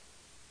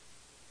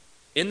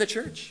 In the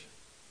church.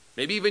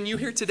 Maybe even you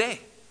here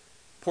today.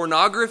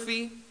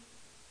 Pornography,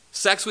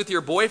 sex with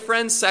your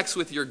boyfriend, sex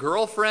with your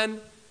girlfriend,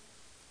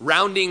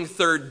 rounding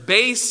third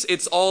base,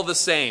 it's all the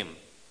same.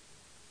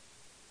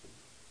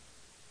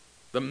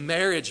 The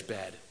marriage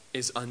bed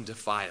is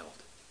undefiled.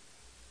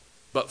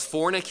 But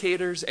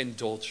fornicators and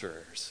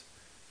adulterers,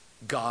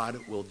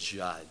 God will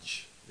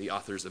judge, the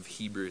authors of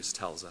Hebrews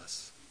tells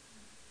us.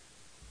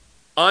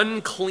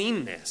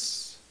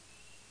 Uncleanness.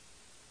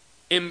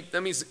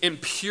 That means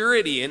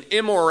impurity and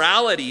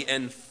immorality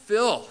and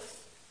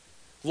filth,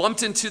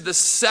 lumped into the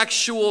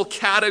sexual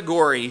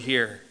category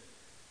here.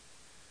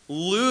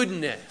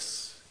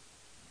 Lewdness.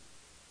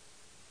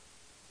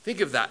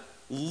 Think of that.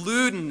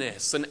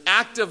 Lewdness, an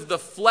act of the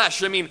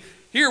flesh.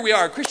 Here we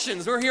are,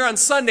 Christians, we're here on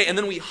Sunday, and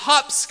then we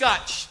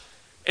hopscotch,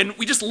 and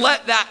we just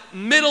let that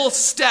middle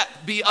step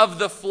be of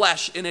the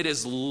flesh, and it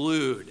is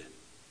lewd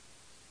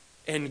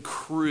and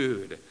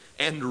crude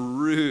and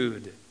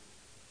rude,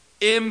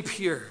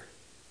 impure.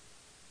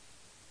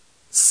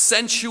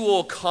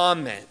 Sensual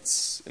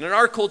comments. And in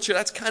our culture,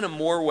 that's kind of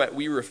more what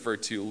we refer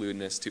to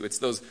lewdness to. It's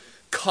those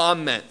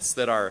comments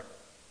that are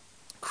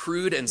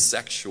crude and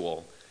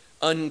sexual,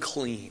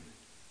 unclean.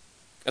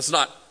 That's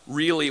not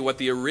really what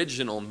the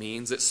original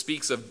means. It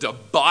speaks of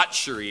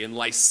debauchery and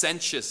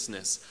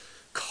licentiousness,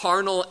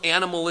 carnal,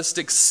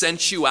 animalistic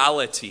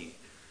sensuality.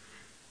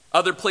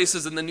 Other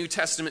places in the New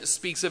Testament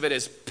speaks of it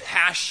as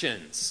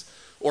passions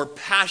or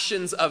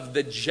passions of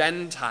the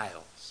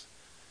Gentiles.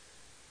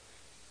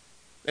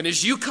 And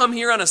as you come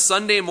here on a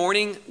Sunday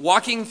morning,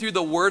 walking through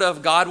the Word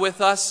of God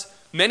with us,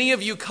 many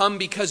of you come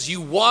because you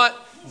want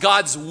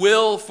God's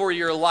will for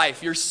your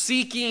life. You're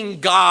seeking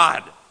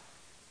God.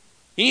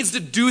 He needs to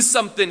do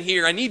something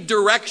here. I need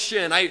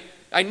direction. I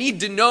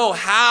need to know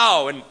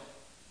how. And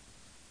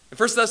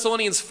 1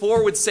 Thessalonians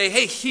 4 would say,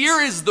 hey,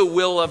 here is the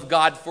will of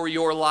God for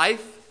your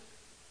life.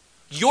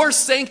 Your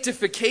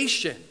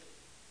sanctification.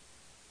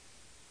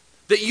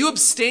 That you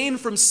abstain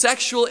from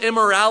sexual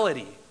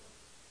immorality.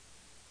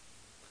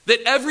 That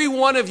every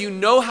one of you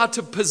know how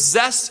to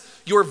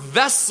possess your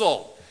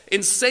vessel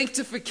in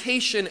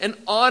sanctification and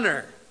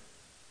honor.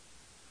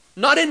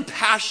 Not in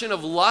passion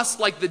of lust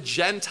like the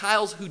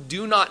Gentiles who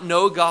do not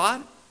know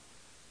God.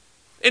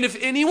 And if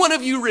any one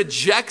of you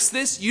rejects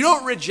this, you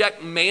don't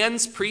reject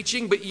man's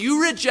preaching, but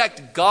you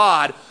reject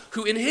God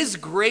who in His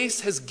grace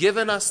has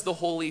given us the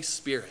Holy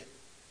Spirit.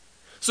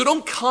 So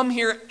don't come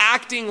here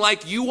acting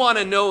like you want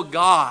to know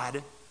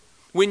God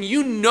when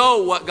you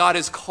know what God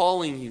is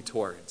calling you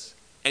towards.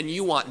 And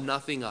you want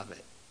nothing of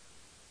it.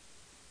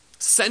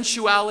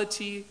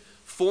 Sensuality,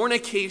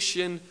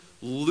 fornication,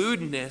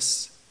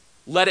 lewdness,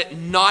 let it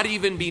not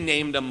even be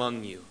named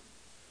among you.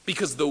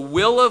 Because the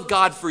will of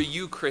God for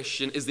you,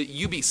 Christian, is that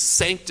you be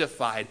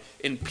sanctified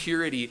in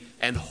purity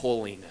and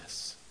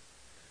holiness.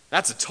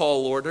 That's a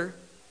tall order.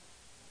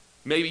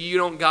 Maybe you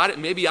don't got it,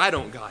 maybe I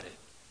don't got it.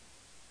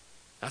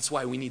 That's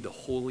why we need the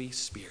Holy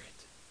Spirit.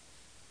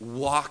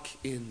 walk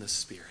in the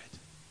Spirit.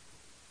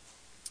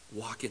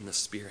 Walk in the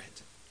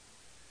Spirit.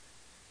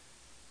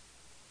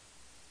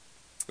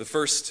 The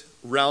first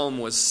realm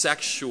was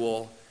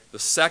sexual. The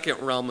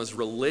second realm was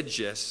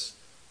religious.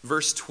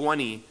 Verse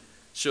 20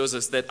 shows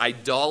us that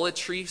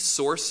idolatry,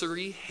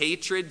 sorcery,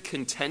 hatred,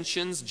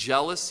 contentions,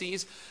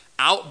 jealousies,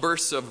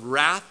 outbursts of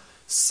wrath,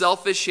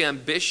 selfish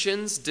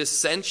ambitions,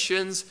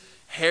 dissensions,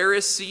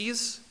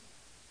 heresies,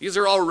 these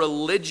are all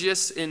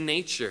religious in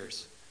nature.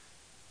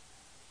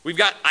 We've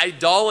got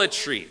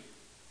idolatry,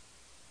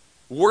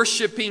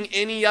 worshiping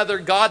any other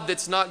god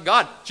that's not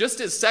God. Just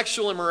as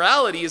sexual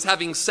immorality is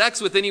having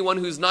sex with anyone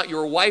who's not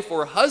your wife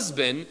or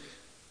husband,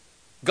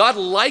 God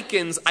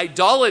likens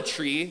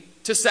idolatry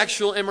to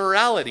sexual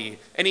immorality,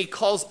 and he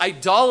calls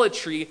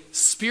idolatry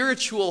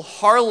spiritual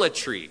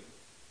harlotry.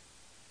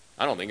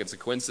 I don't think it's a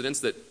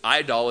coincidence that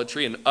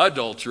idolatry and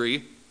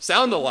adultery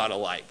sound a lot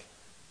alike.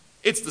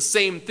 It's the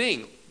same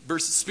thing,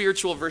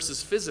 spiritual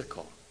versus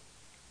physical.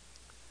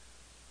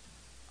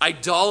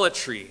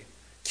 Idolatry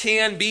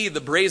can be the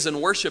brazen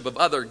worship of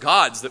other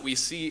gods that we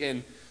see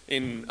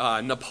in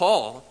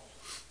Nepal,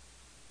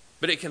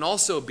 but it can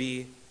also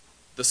be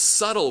the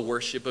subtle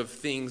worship of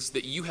things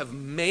that you have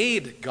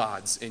made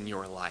gods in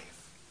your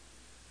life.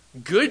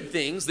 Good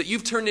things that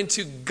you've turned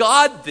into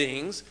God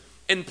things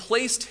and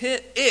placed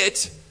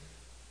it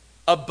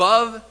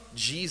above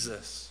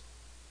Jesus.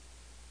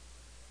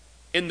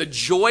 In the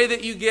joy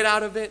that you get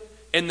out of it,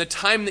 in the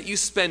time that you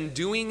spend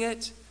doing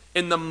it,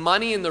 in the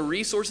money and the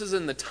resources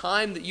and the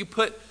time that you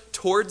put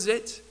towards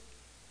it,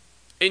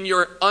 in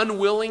your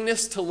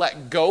unwillingness to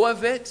let go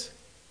of it.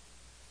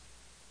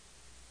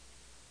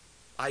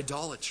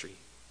 Idolatry.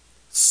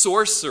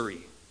 Sorcery.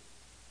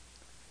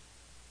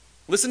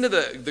 Listen to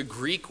the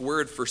Greek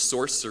word for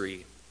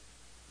sorcery.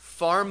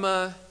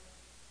 Pharmakia.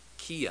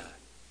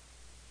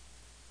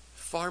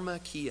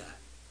 Pharmakia.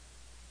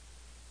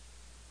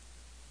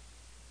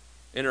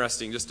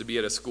 Interesting, just to be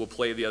at a school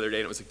play the other day,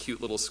 and it was a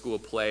cute little school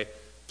play.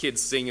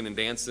 Kids singing and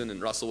dancing,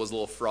 and Russell was a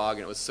little frog,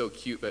 and it was so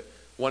cute. But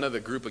one of the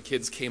group of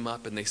kids came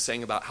up, and they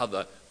sang about how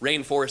the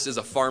rainforest is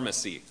a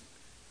pharmacy.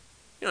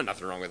 You know,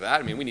 nothing wrong with that.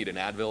 I mean, we need an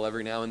Advil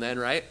every now and then,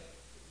 right?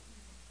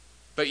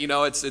 But you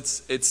know,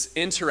 it's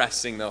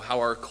interesting, though, how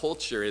our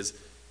culture is,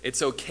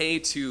 it's okay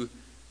to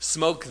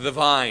smoke the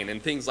vine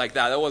and things like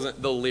that. That wasn't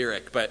the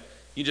lyric, but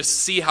you just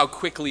see how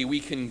quickly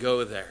we can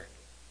go there.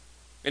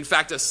 In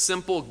fact, a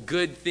simple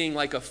good thing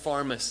like a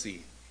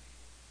pharmacy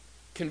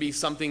can be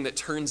something that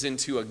turns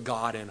into a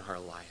god in our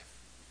life.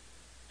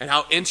 And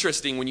how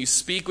interesting when you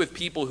speak with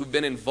people who've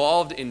been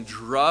involved in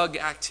drug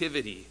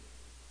activity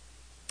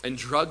and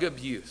drug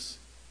abuse,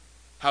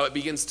 how it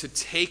begins to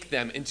take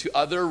them into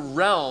other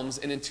realms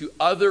and into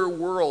other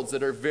worlds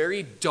that are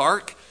very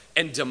dark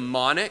and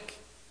demonic,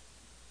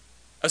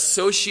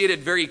 associated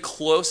very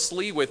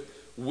closely with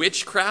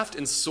witchcraft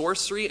and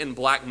sorcery and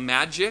black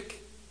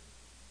magic.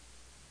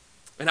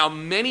 And how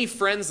many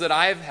friends that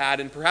I've had,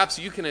 and perhaps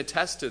you can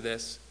attest to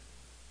this,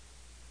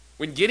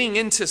 when getting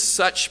into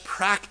such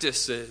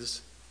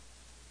practices,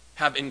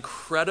 have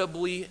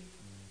incredibly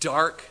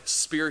dark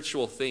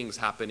spiritual things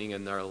happening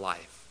in their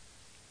life.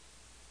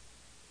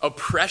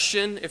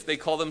 Oppression, if they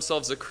call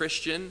themselves a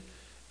Christian,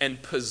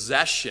 and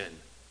possession,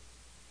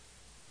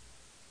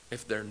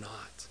 if they're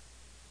not.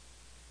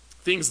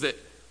 Things that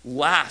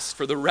last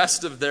for the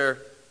rest of their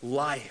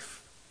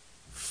life.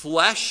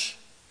 Flesh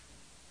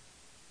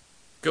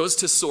goes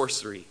to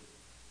sorcery,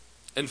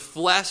 and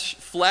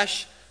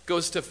flesh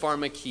goes to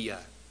pharmakia.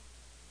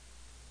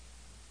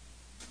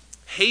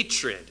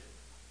 Hatred,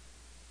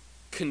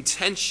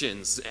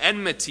 contentions,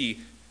 enmity,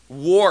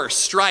 war,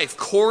 strife,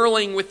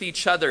 quarreling with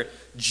each other,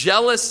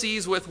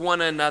 jealousies with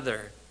one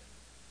another,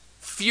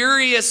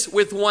 furious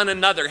with one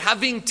another,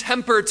 having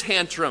temper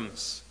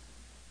tantrums,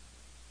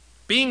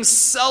 being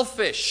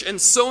selfish and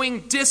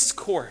sowing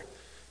discord,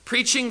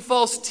 preaching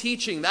false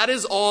teaching. That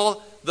is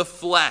all the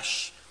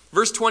flesh.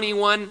 Verse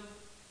 21,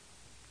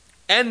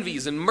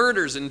 envies and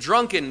murders and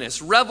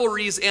drunkenness,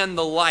 revelries and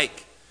the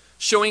like,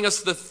 showing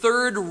us the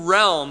third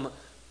realm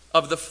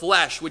of the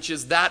flesh, which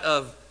is that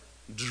of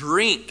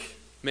drink,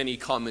 many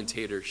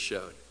commentators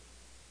showed.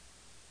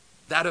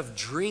 That of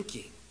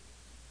drinking,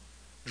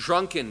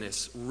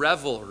 drunkenness,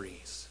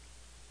 revelries,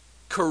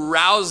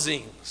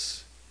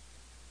 carousings.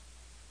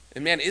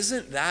 And man,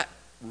 isn't that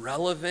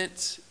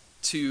relevant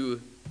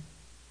to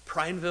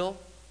Prineville?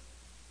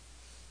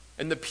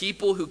 And the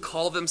people who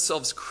call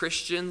themselves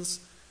Christians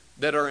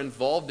that are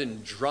involved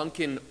in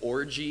drunken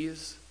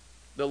orgies,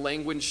 the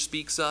language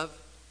speaks of.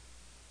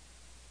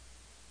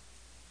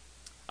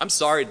 I'm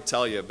sorry to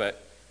tell you,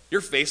 but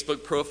your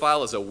Facebook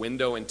profile is a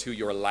window into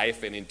your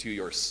life and into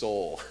your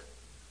soul.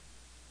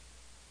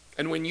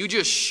 And when you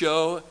just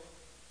show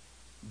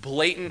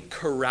blatant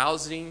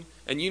carousing,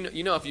 and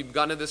you know if you've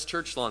gone to this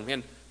church long,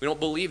 man, we don't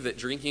believe that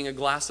drinking a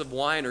glass of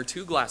wine or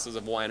 2 glasses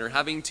of wine or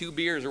having 2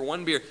 beers or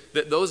 1 beer,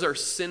 that those are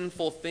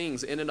sinful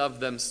things in and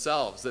of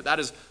themselves, that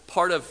is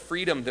part of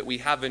freedom that we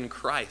have in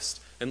Christ,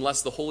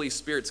 unless the Holy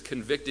Spirit's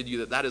convicted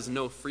you that is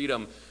no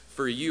freedom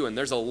for you. And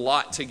there's a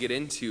lot to get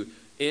into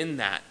in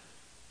that.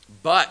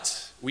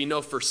 But we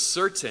know for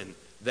certain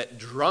that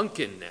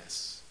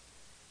drunkenness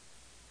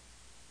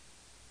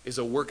is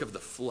a work of the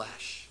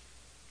flesh.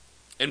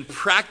 And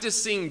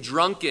practicing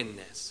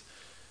drunkenness,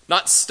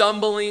 not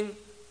stumbling,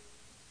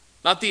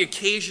 not the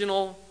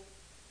occasional,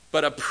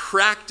 but a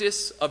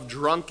practice of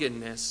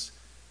drunkenness,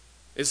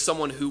 is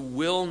someone who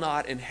will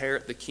not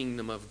inherit the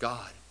kingdom of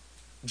God.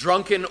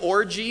 Drunken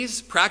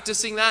orgies,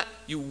 practicing that,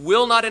 you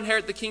will not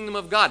inherit the kingdom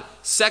of God.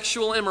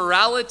 Sexual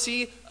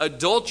immorality,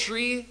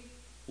 adultery,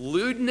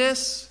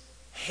 lewdness,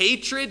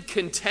 hatred,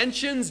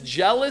 contentions,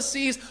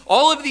 jealousies,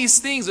 all of these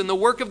things in the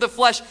work of the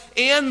flesh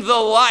and the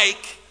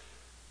like.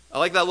 I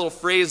like that little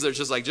phrase that's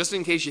just like, just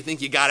in case you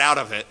think you got out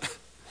of it.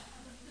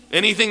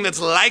 Anything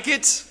that's like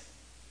it,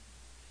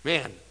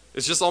 man,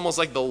 it's just almost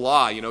like the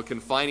law,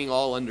 confining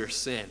all under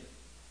sin.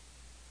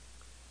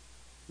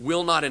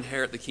 Will not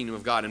inherit the kingdom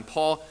of God. And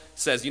Paul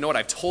says, you know what,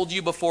 I've told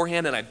you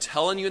beforehand, and I'm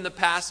telling you in the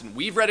past, and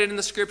we've read it in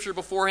the scripture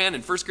beforehand,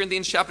 in 1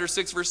 Corinthians chapter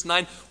 6, verse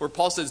 9, where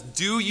Paul says,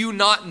 do you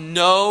not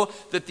know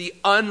that the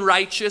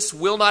unrighteous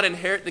will not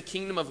inherit the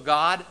kingdom of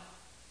God?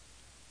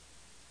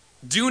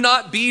 Do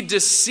not be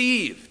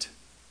deceived.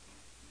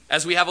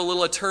 As we have a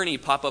little attorney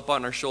pop up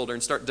on our shoulder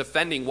and start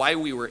defending why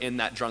we were in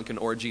that drunken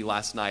orgy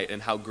last night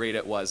and how great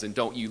it was, and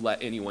don't you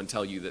let anyone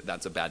tell you that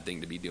that's a bad thing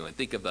to be doing.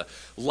 Think of the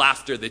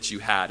laughter that you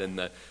had and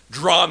the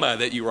drama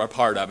that you were a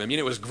part of. I mean,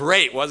 it was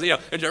great,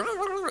 wasn't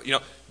it?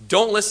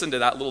 Don't listen to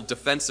that little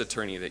defense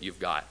attorney that you've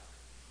got.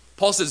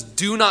 Paul says,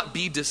 do not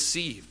be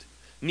deceived.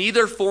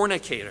 Neither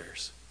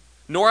fornicators,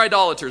 nor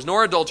idolaters,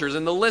 nor adulterers,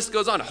 and the list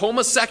goes on.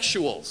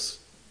 Homosexuals,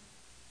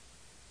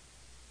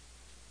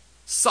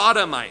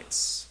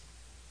 sodomites,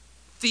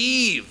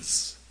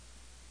 thieves.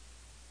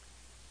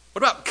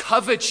 What about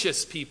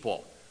covetous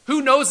people?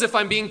 Who knows if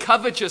I'm being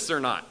covetous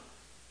or not?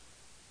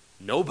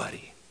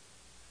 Nobody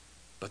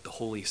but the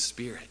Holy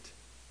Spirit.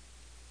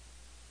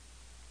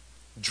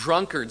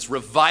 Drunkards,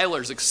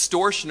 revilers,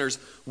 extortioners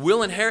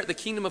will inherit the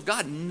kingdom of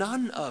God.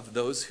 None of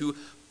those who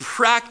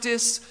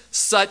practice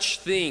such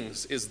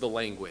things is the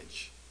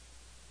language.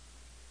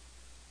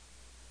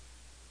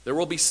 There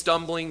will be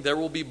stumbling, there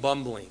will be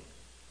bumbling.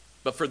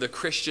 But for the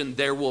Christian,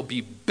 there will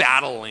be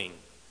battling.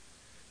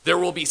 There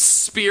will be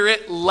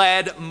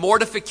spirit-led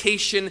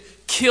mortification,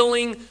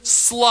 killing,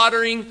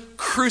 slaughtering,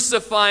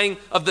 crucifying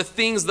of the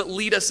things that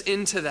lead us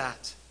into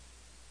that.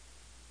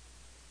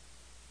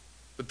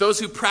 But those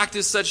who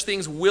practice such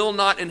things will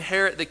not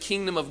inherit the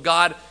kingdom of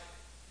God.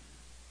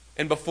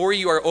 And before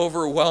you are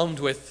overwhelmed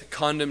with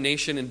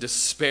condemnation and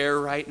despair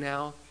right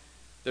now,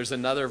 there's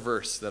another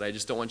verse that I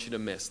just don't want you to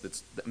miss.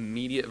 That's the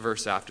immediate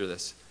verse after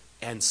this.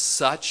 And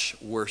such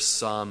were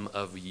some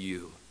of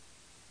you.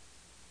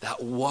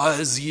 That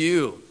was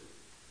you.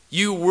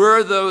 You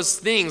were those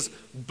things,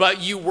 but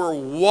you were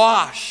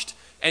washed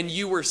and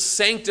you were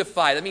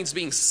sanctified. That means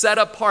being set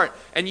apart,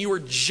 and you were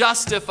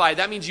justified.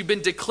 That means you've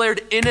been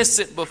declared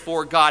innocent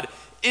before God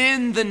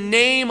in the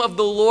name of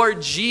the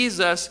Lord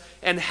Jesus.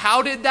 And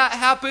how did that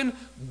happen?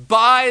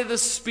 By the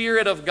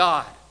Spirit of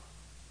God.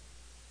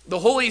 The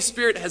Holy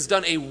Spirit has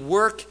done a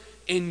work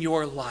in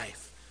your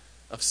life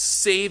of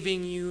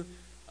saving you,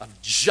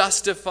 of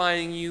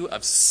justifying you,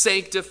 of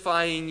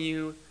sanctifying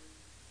you.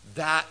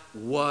 That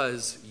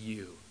was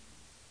you.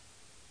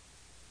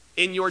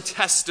 In your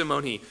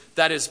testimony,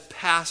 that is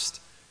past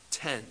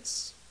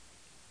tense.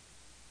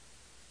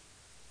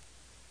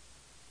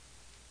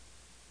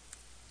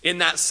 In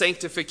that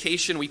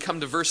sanctification, we come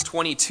to verse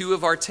 22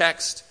 of our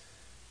text,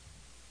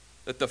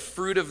 that the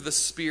fruit of the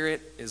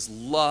Spirit is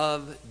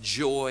love,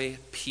 joy,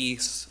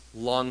 peace,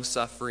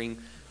 long-suffering,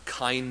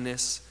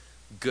 kindness,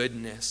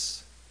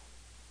 goodness,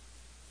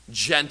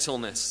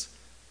 gentleness.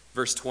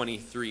 Verse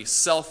 23,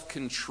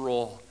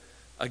 self-control.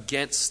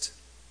 Against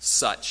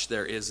such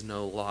there is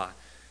no law.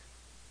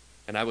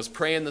 And I was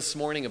praying this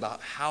morning about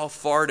how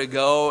far to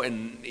go,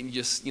 and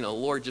just,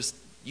 Lord, just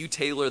you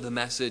tailor the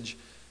message.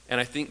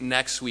 And I think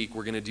next week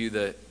we're going to do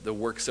the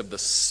works of the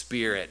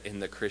Spirit in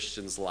the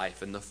Christian's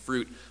life and the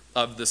fruit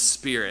of the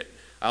Spirit.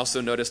 I also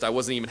noticed I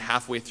wasn't even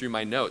halfway through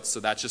my notes, so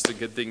that's just a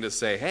good thing to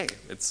say, hey,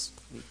 I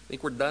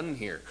think we're done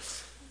here.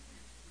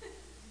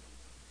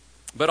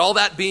 But all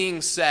that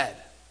being said,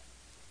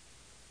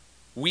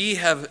 we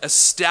have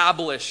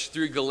established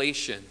through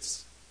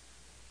Galatians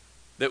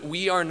that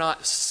we are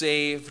not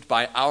saved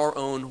by our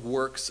own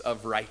works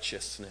of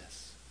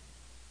righteousness,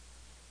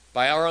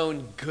 by our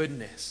own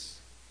goodness,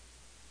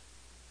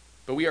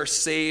 but we are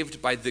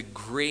saved by the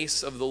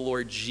grace of the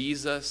Lord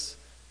Jesus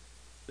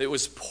that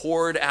was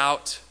poured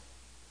out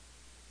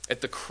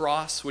at the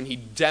cross when he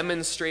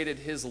demonstrated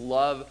his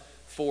love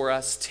for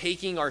us,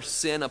 taking our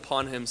sin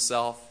upon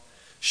himself,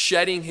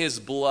 shedding his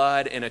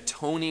blood and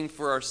atoning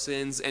for our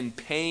sins and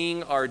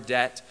paying our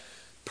debt,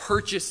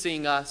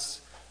 purchasing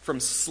us from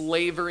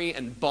slavery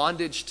and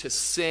bondage to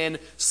sin.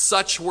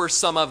 Such were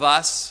some of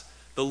us.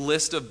 The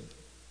list of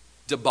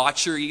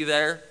debauchery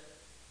there.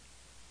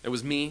 It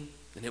was me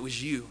and it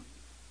was you.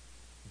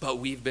 But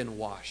we've been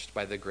washed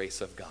by the grace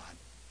of God.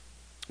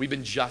 We've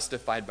been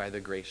justified by the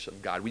grace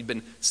of God. We've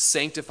been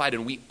sanctified,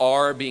 and we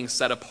are being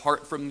set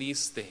apart from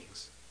these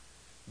things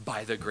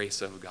By the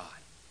grace of God.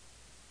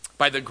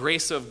 By the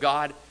grace of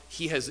God,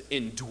 he has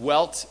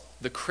indwelt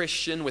the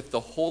Christian with the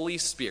Holy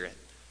Spirit.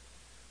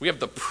 We have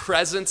the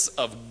presence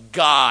of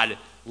God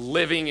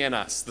living in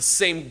us. The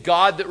same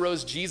God that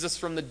rose Jesus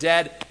from the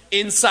dead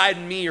inside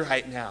me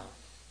right now.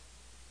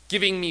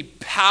 Giving me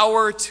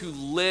power to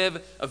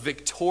live a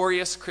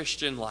victorious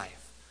Christian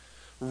life.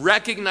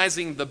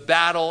 Recognizing the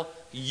battle,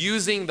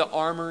 using the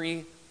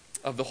armory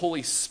of the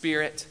Holy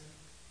Spirit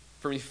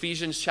from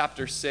Ephesians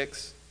chapter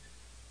 6,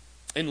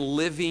 and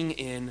living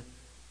in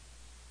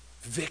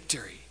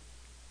victory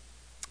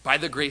by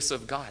the grace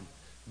of God,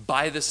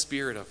 by the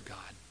Spirit of God.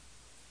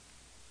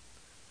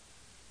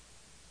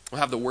 We'll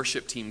have the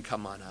worship team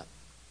come on up.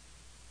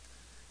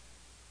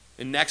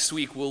 And next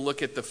week we'll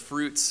look at the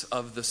fruits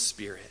of the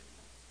Spirit,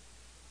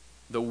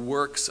 the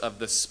works of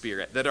the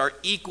Spirit that are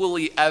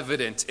equally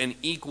evident and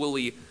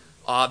equally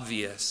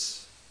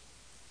obvious.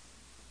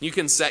 You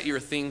can set your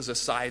things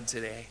aside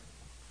today.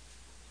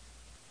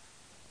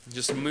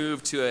 Just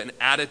move to an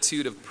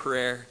attitude of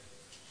prayer.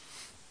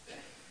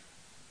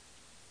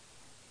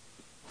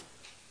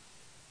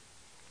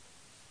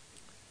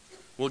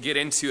 We'll get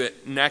into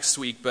it next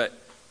week, but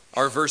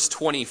our verse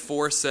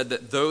 24 said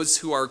that those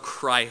who are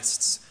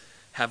Christ's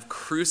have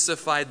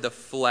crucified the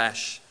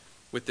flesh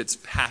with its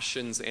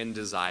passions and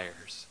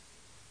desires.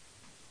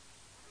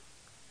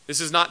 This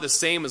is not the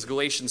same as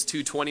Galatians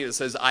 2:20 that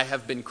says, I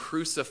have been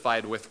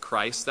crucified with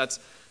Christ. That's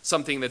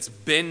something that's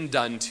been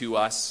done to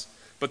us.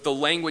 But the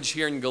language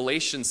here in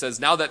Galatians says,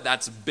 now that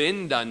that's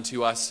been done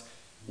to us,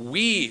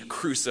 we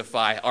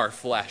crucify our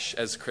flesh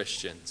as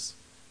Christians.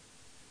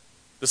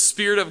 The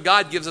Spirit of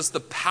God gives us the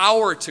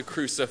power to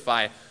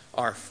crucify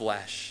our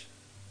flesh.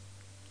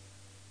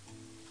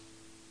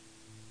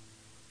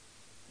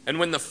 And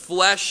when the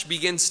flesh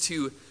begins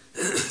to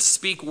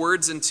speak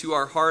words into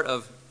our heart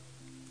of,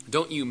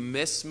 don't you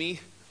miss me?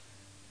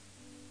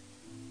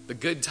 The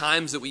good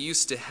times that we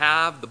used to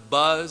have, the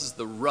buzz,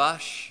 the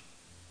rush,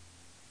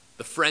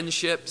 the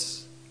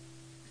friendships,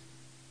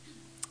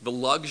 the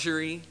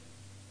luxury.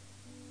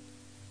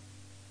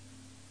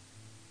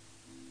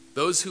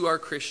 Those who are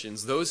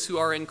Christians, those who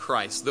are in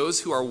Christ,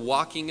 those who are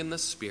walking in the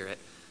Spirit,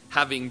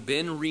 having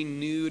been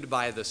renewed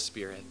by the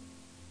Spirit,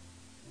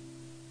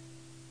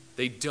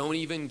 they don't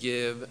even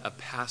give a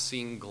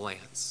passing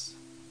glance,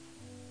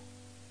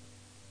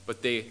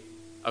 but they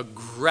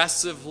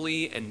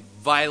aggressively and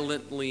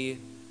violently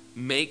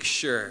make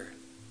sure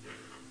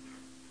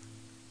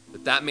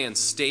that man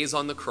stays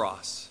on the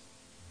cross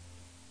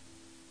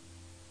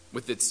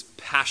with its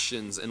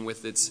passions and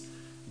with its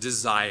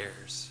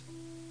desires.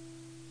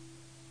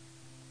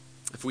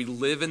 If we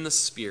live in the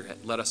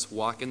Spirit, let us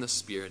walk in the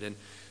Spirit. And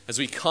as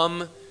we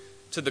come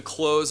to the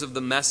close of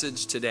the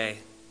message today,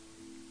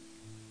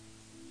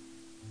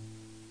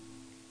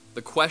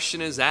 the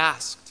question is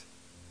asked: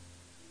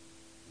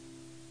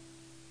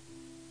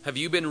 have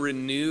you been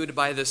renewed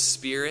by the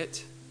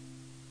Spirit?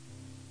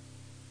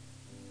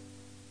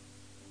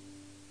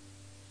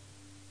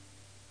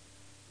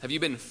 Have you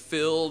been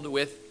filled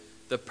with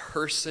the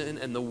person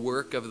and the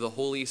work of the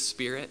Holy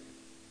Spirit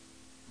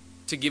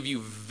to give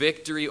you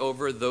victory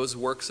over those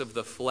works of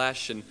the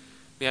flesh? And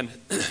man,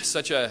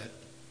 such a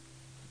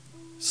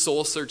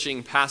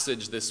soul-searching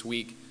passage this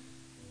week,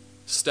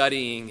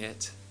 studying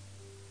it,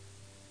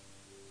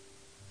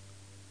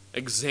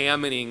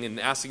 examining and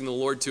asking the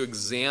Lord to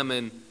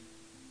examine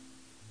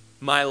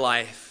my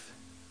life.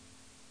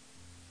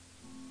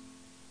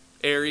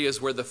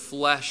 Areas where the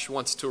flesh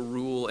wants to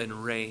rule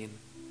and reign.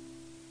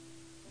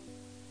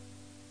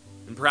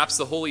 And perhaps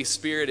the Holy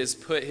Spirit has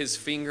put his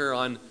finger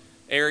on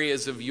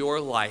areas of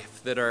your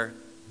life that are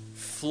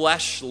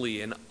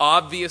fleshly and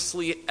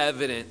obviously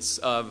evidence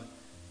of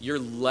you're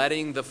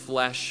letting the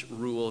flesh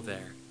rule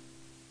there.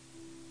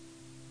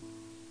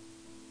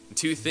 And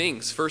two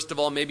things. First of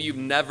all, maybe you've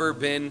never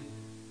been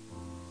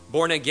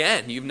born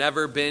again. You've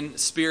never been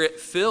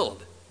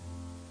Spirit-filled.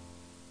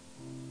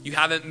 You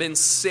haven't been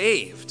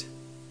saved.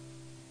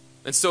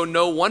 And so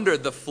no wonder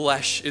the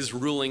flesh is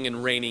ruling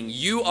and reigning.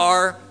 You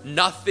are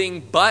nothing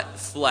but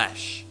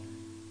flesh.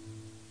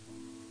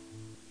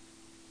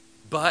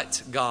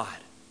 But God,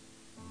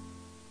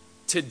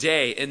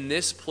 today in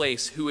this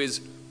place, who is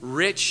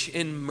rich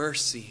in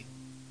mercy,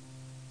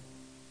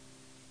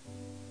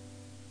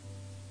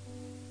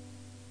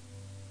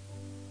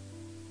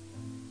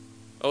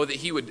 oh, that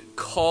he would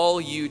call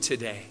you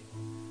today.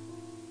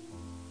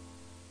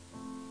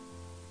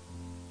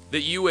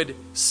 That you would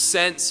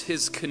sense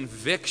his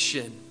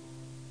conviction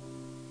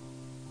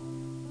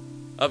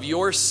of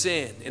your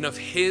sin and of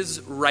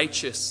his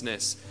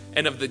righteousness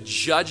and of the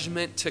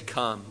judgment to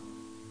come.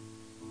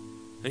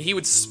 And he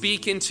would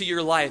speak into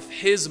your life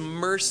his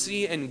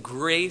mercy and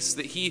grace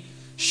that he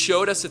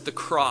showed us at the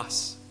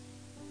cross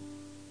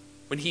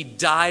when he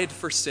died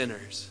for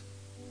sinners.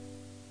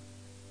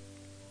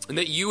 And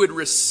that you would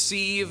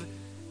receive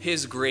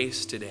his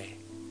grace today.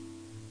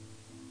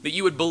 That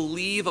you would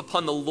believe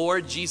upon the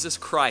Lord Jesus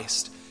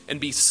Christ and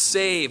be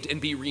saved and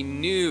be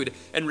renewed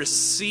and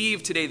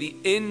receive today the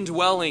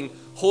indwelling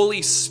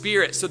Holy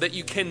Spirit so that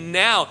you can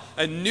now,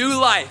 a new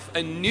life,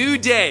 a new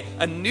day,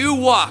 a new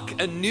walk,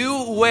 a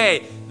new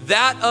way,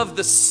 that of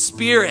the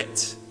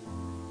Spirit.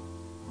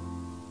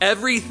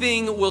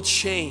 Everything will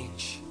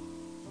change.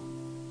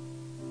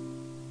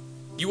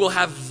 You will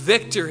have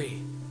victory.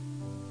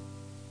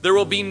 There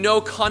will be no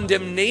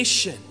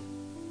condemnation.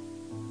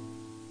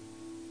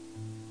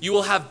 You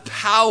will have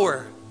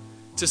power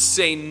to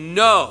say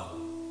no.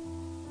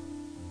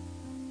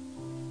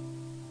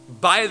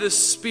 By the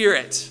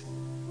Spirit,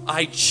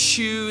 I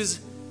choose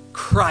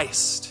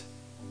Christ.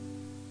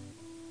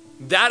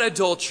 That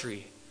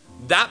adultery,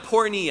 that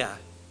porneia,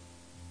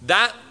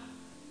 that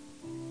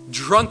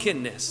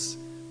drunkenness,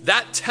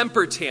 that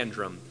temper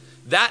tantrum,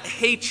 that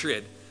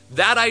hatred,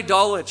 that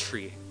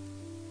idolatry,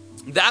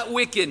 that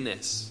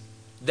wickedness,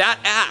 that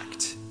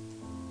act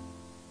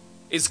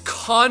is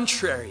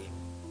contrary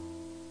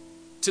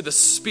to the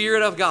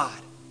Spirit of God.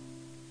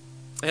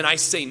 And I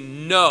say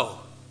no.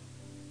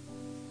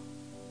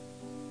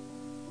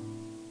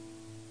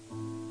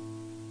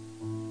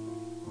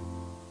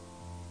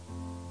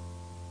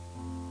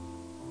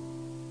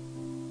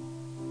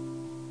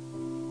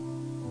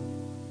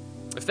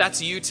 If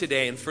that's you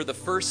today, and for the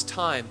first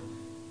time,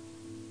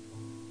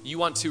 you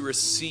want to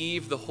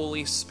receive the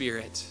Holy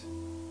Spirit,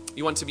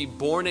 you want to be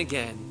born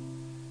again,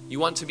 you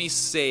want to be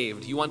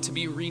saved, you want to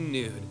be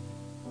renewed,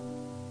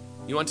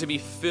 you want to be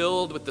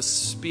filled with the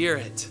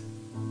Spirit,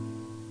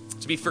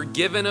 to be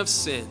forgiven of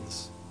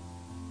sins,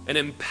 and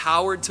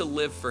empowered to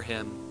live for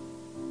Him.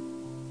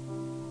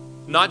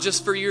 Not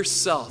just for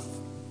yourself,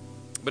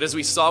 but as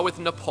we saw with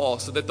Nepal,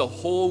 so that the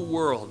whole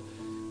world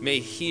may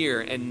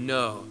hear and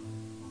know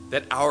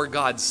that our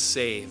God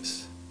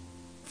saves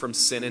from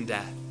sin and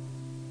death.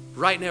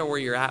 Right now where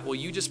you're at, will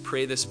you just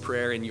pray this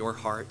prayer in your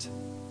heart?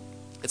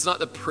 It's not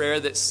the prayer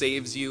that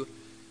saves you.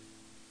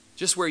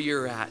 Just where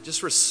you're at,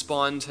 just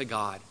respond to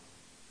God.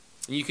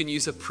 And you can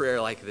use a prayer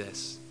like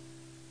this.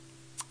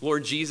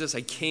 Lord Jesus,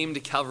 I came to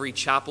Calvary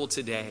Chapel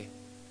today,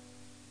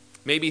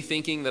 maybe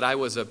thinking that I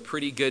was a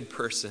pretty good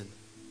person,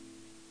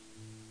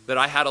 that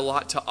I had a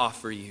lot to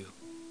offer you,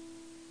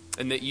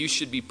 and that you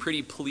should be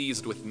pretty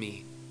pleased with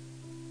me.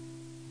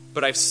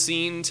 But I've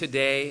seen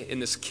today in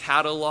this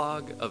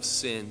catalog of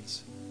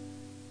sins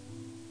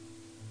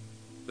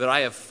that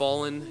I have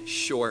fallen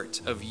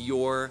short of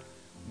your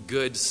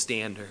good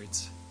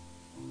standards,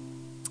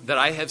 that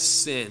I have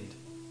sinned,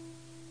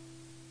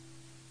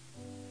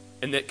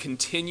 and that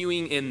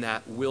continuing in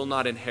that will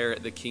not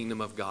inherit the kingdom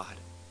of God.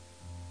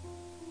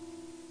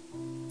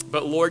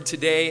 But Lord,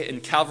 today in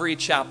Calvary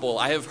Chapel,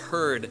 I have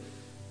heard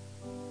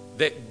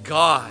that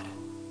God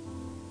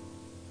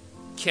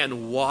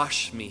can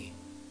wash me,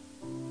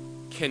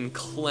 can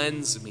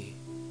cleanse me,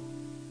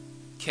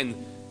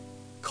 can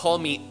call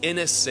me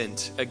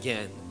innocent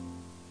again,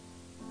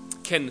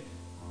 can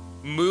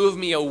move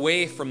me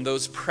away from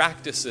those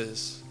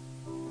practices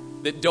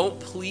that don't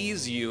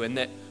please you and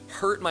that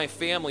hurt my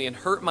family and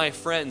hurt my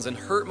friends and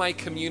hurt my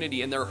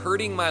community, and they're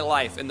hurting my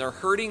life and they're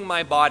hurting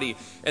my body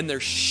and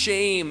there's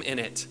shame in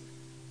it.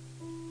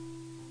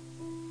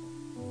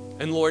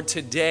 And Lord,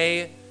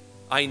 today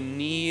I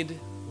need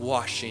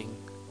washing.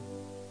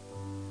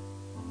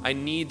 I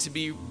need to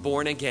be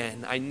born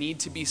again. I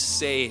need to be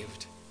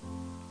saved.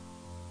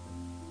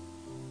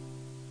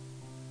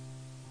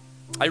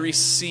 I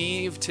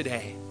receive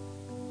today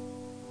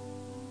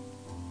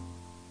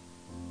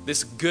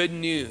this good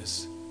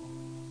news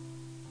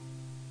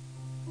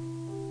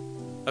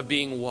of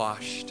being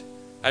washed.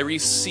 I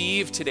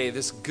receive today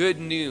this good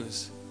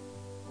news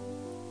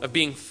of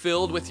being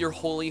filled with your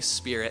Holy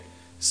Spirit.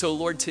 So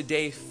Lord,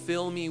 today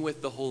fill me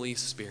with the Holy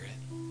Spirit.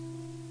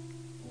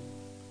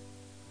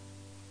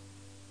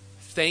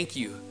 Thank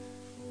you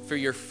for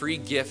your free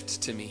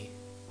gift to me.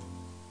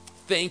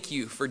 Thank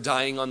you for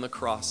dying on the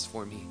cross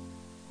for me.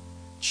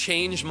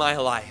 Change my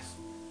life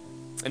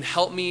and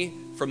help me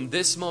from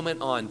this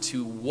moment on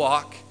to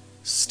walk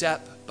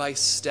step by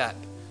step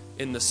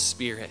in the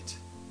Spirit.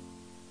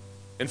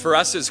 And for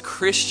us as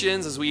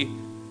Christians, as we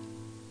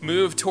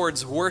move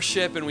towards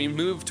worship and we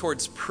move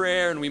towards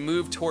prayer and we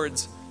move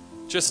towards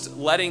just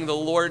letting the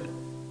Lord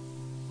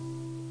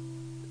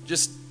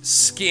just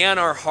scan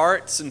our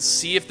hearts and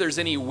see if there's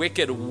any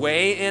wicked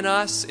way in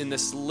us in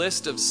this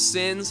list of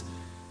sins,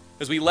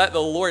 as we let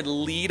the Lord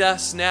lead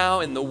us now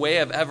in the way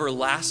of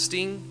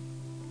everlasting.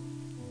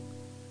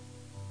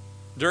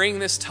 During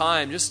this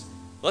time, just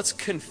let's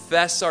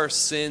confess our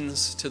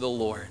sins to the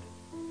Lord.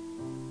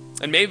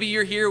 And maybe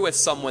you're here with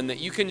someone that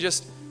you can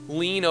just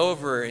lean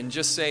over and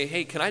just say,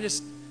 hey, can I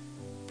just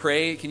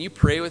pray? Can you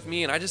pray with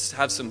me? And I just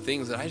have some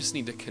things that I just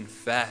need to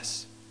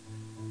confess.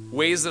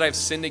 Ways that I've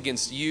sinned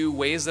against you,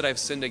 ways that I've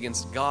sinned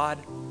against God.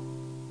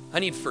 I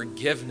need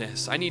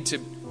forgiveness. I need to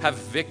have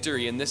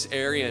victory in this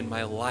area in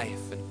my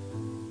life. And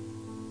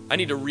I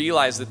need to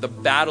realize that the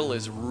battle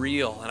is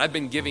real, and I've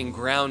been giving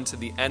ground to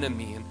the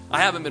enemy, and I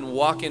haven't been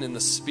walking in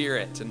the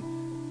Spirit.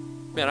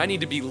 And man, I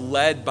need to be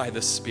led by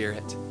the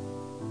Spirit.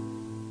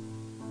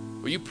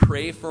 Will you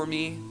pray for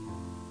me?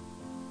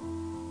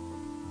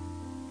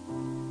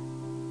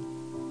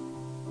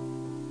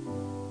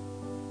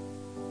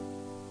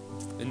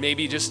 And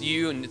maybe just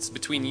you, and it's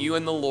between you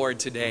and the Lord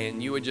today,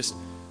 and you would just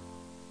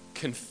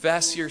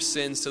confess your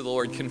sins to the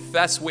Lord.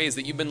 Confess ways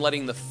that you've been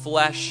letting the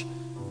flesh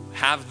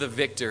have the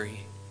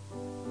victory.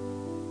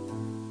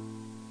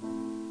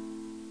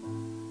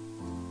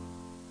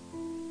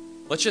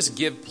 Let's just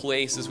give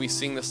place as we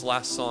sing this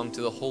last song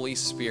to the Holy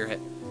Spirit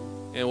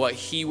and what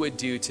he would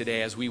do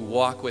today as we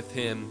walk with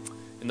him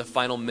in the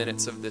final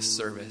minutes of this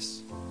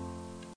service.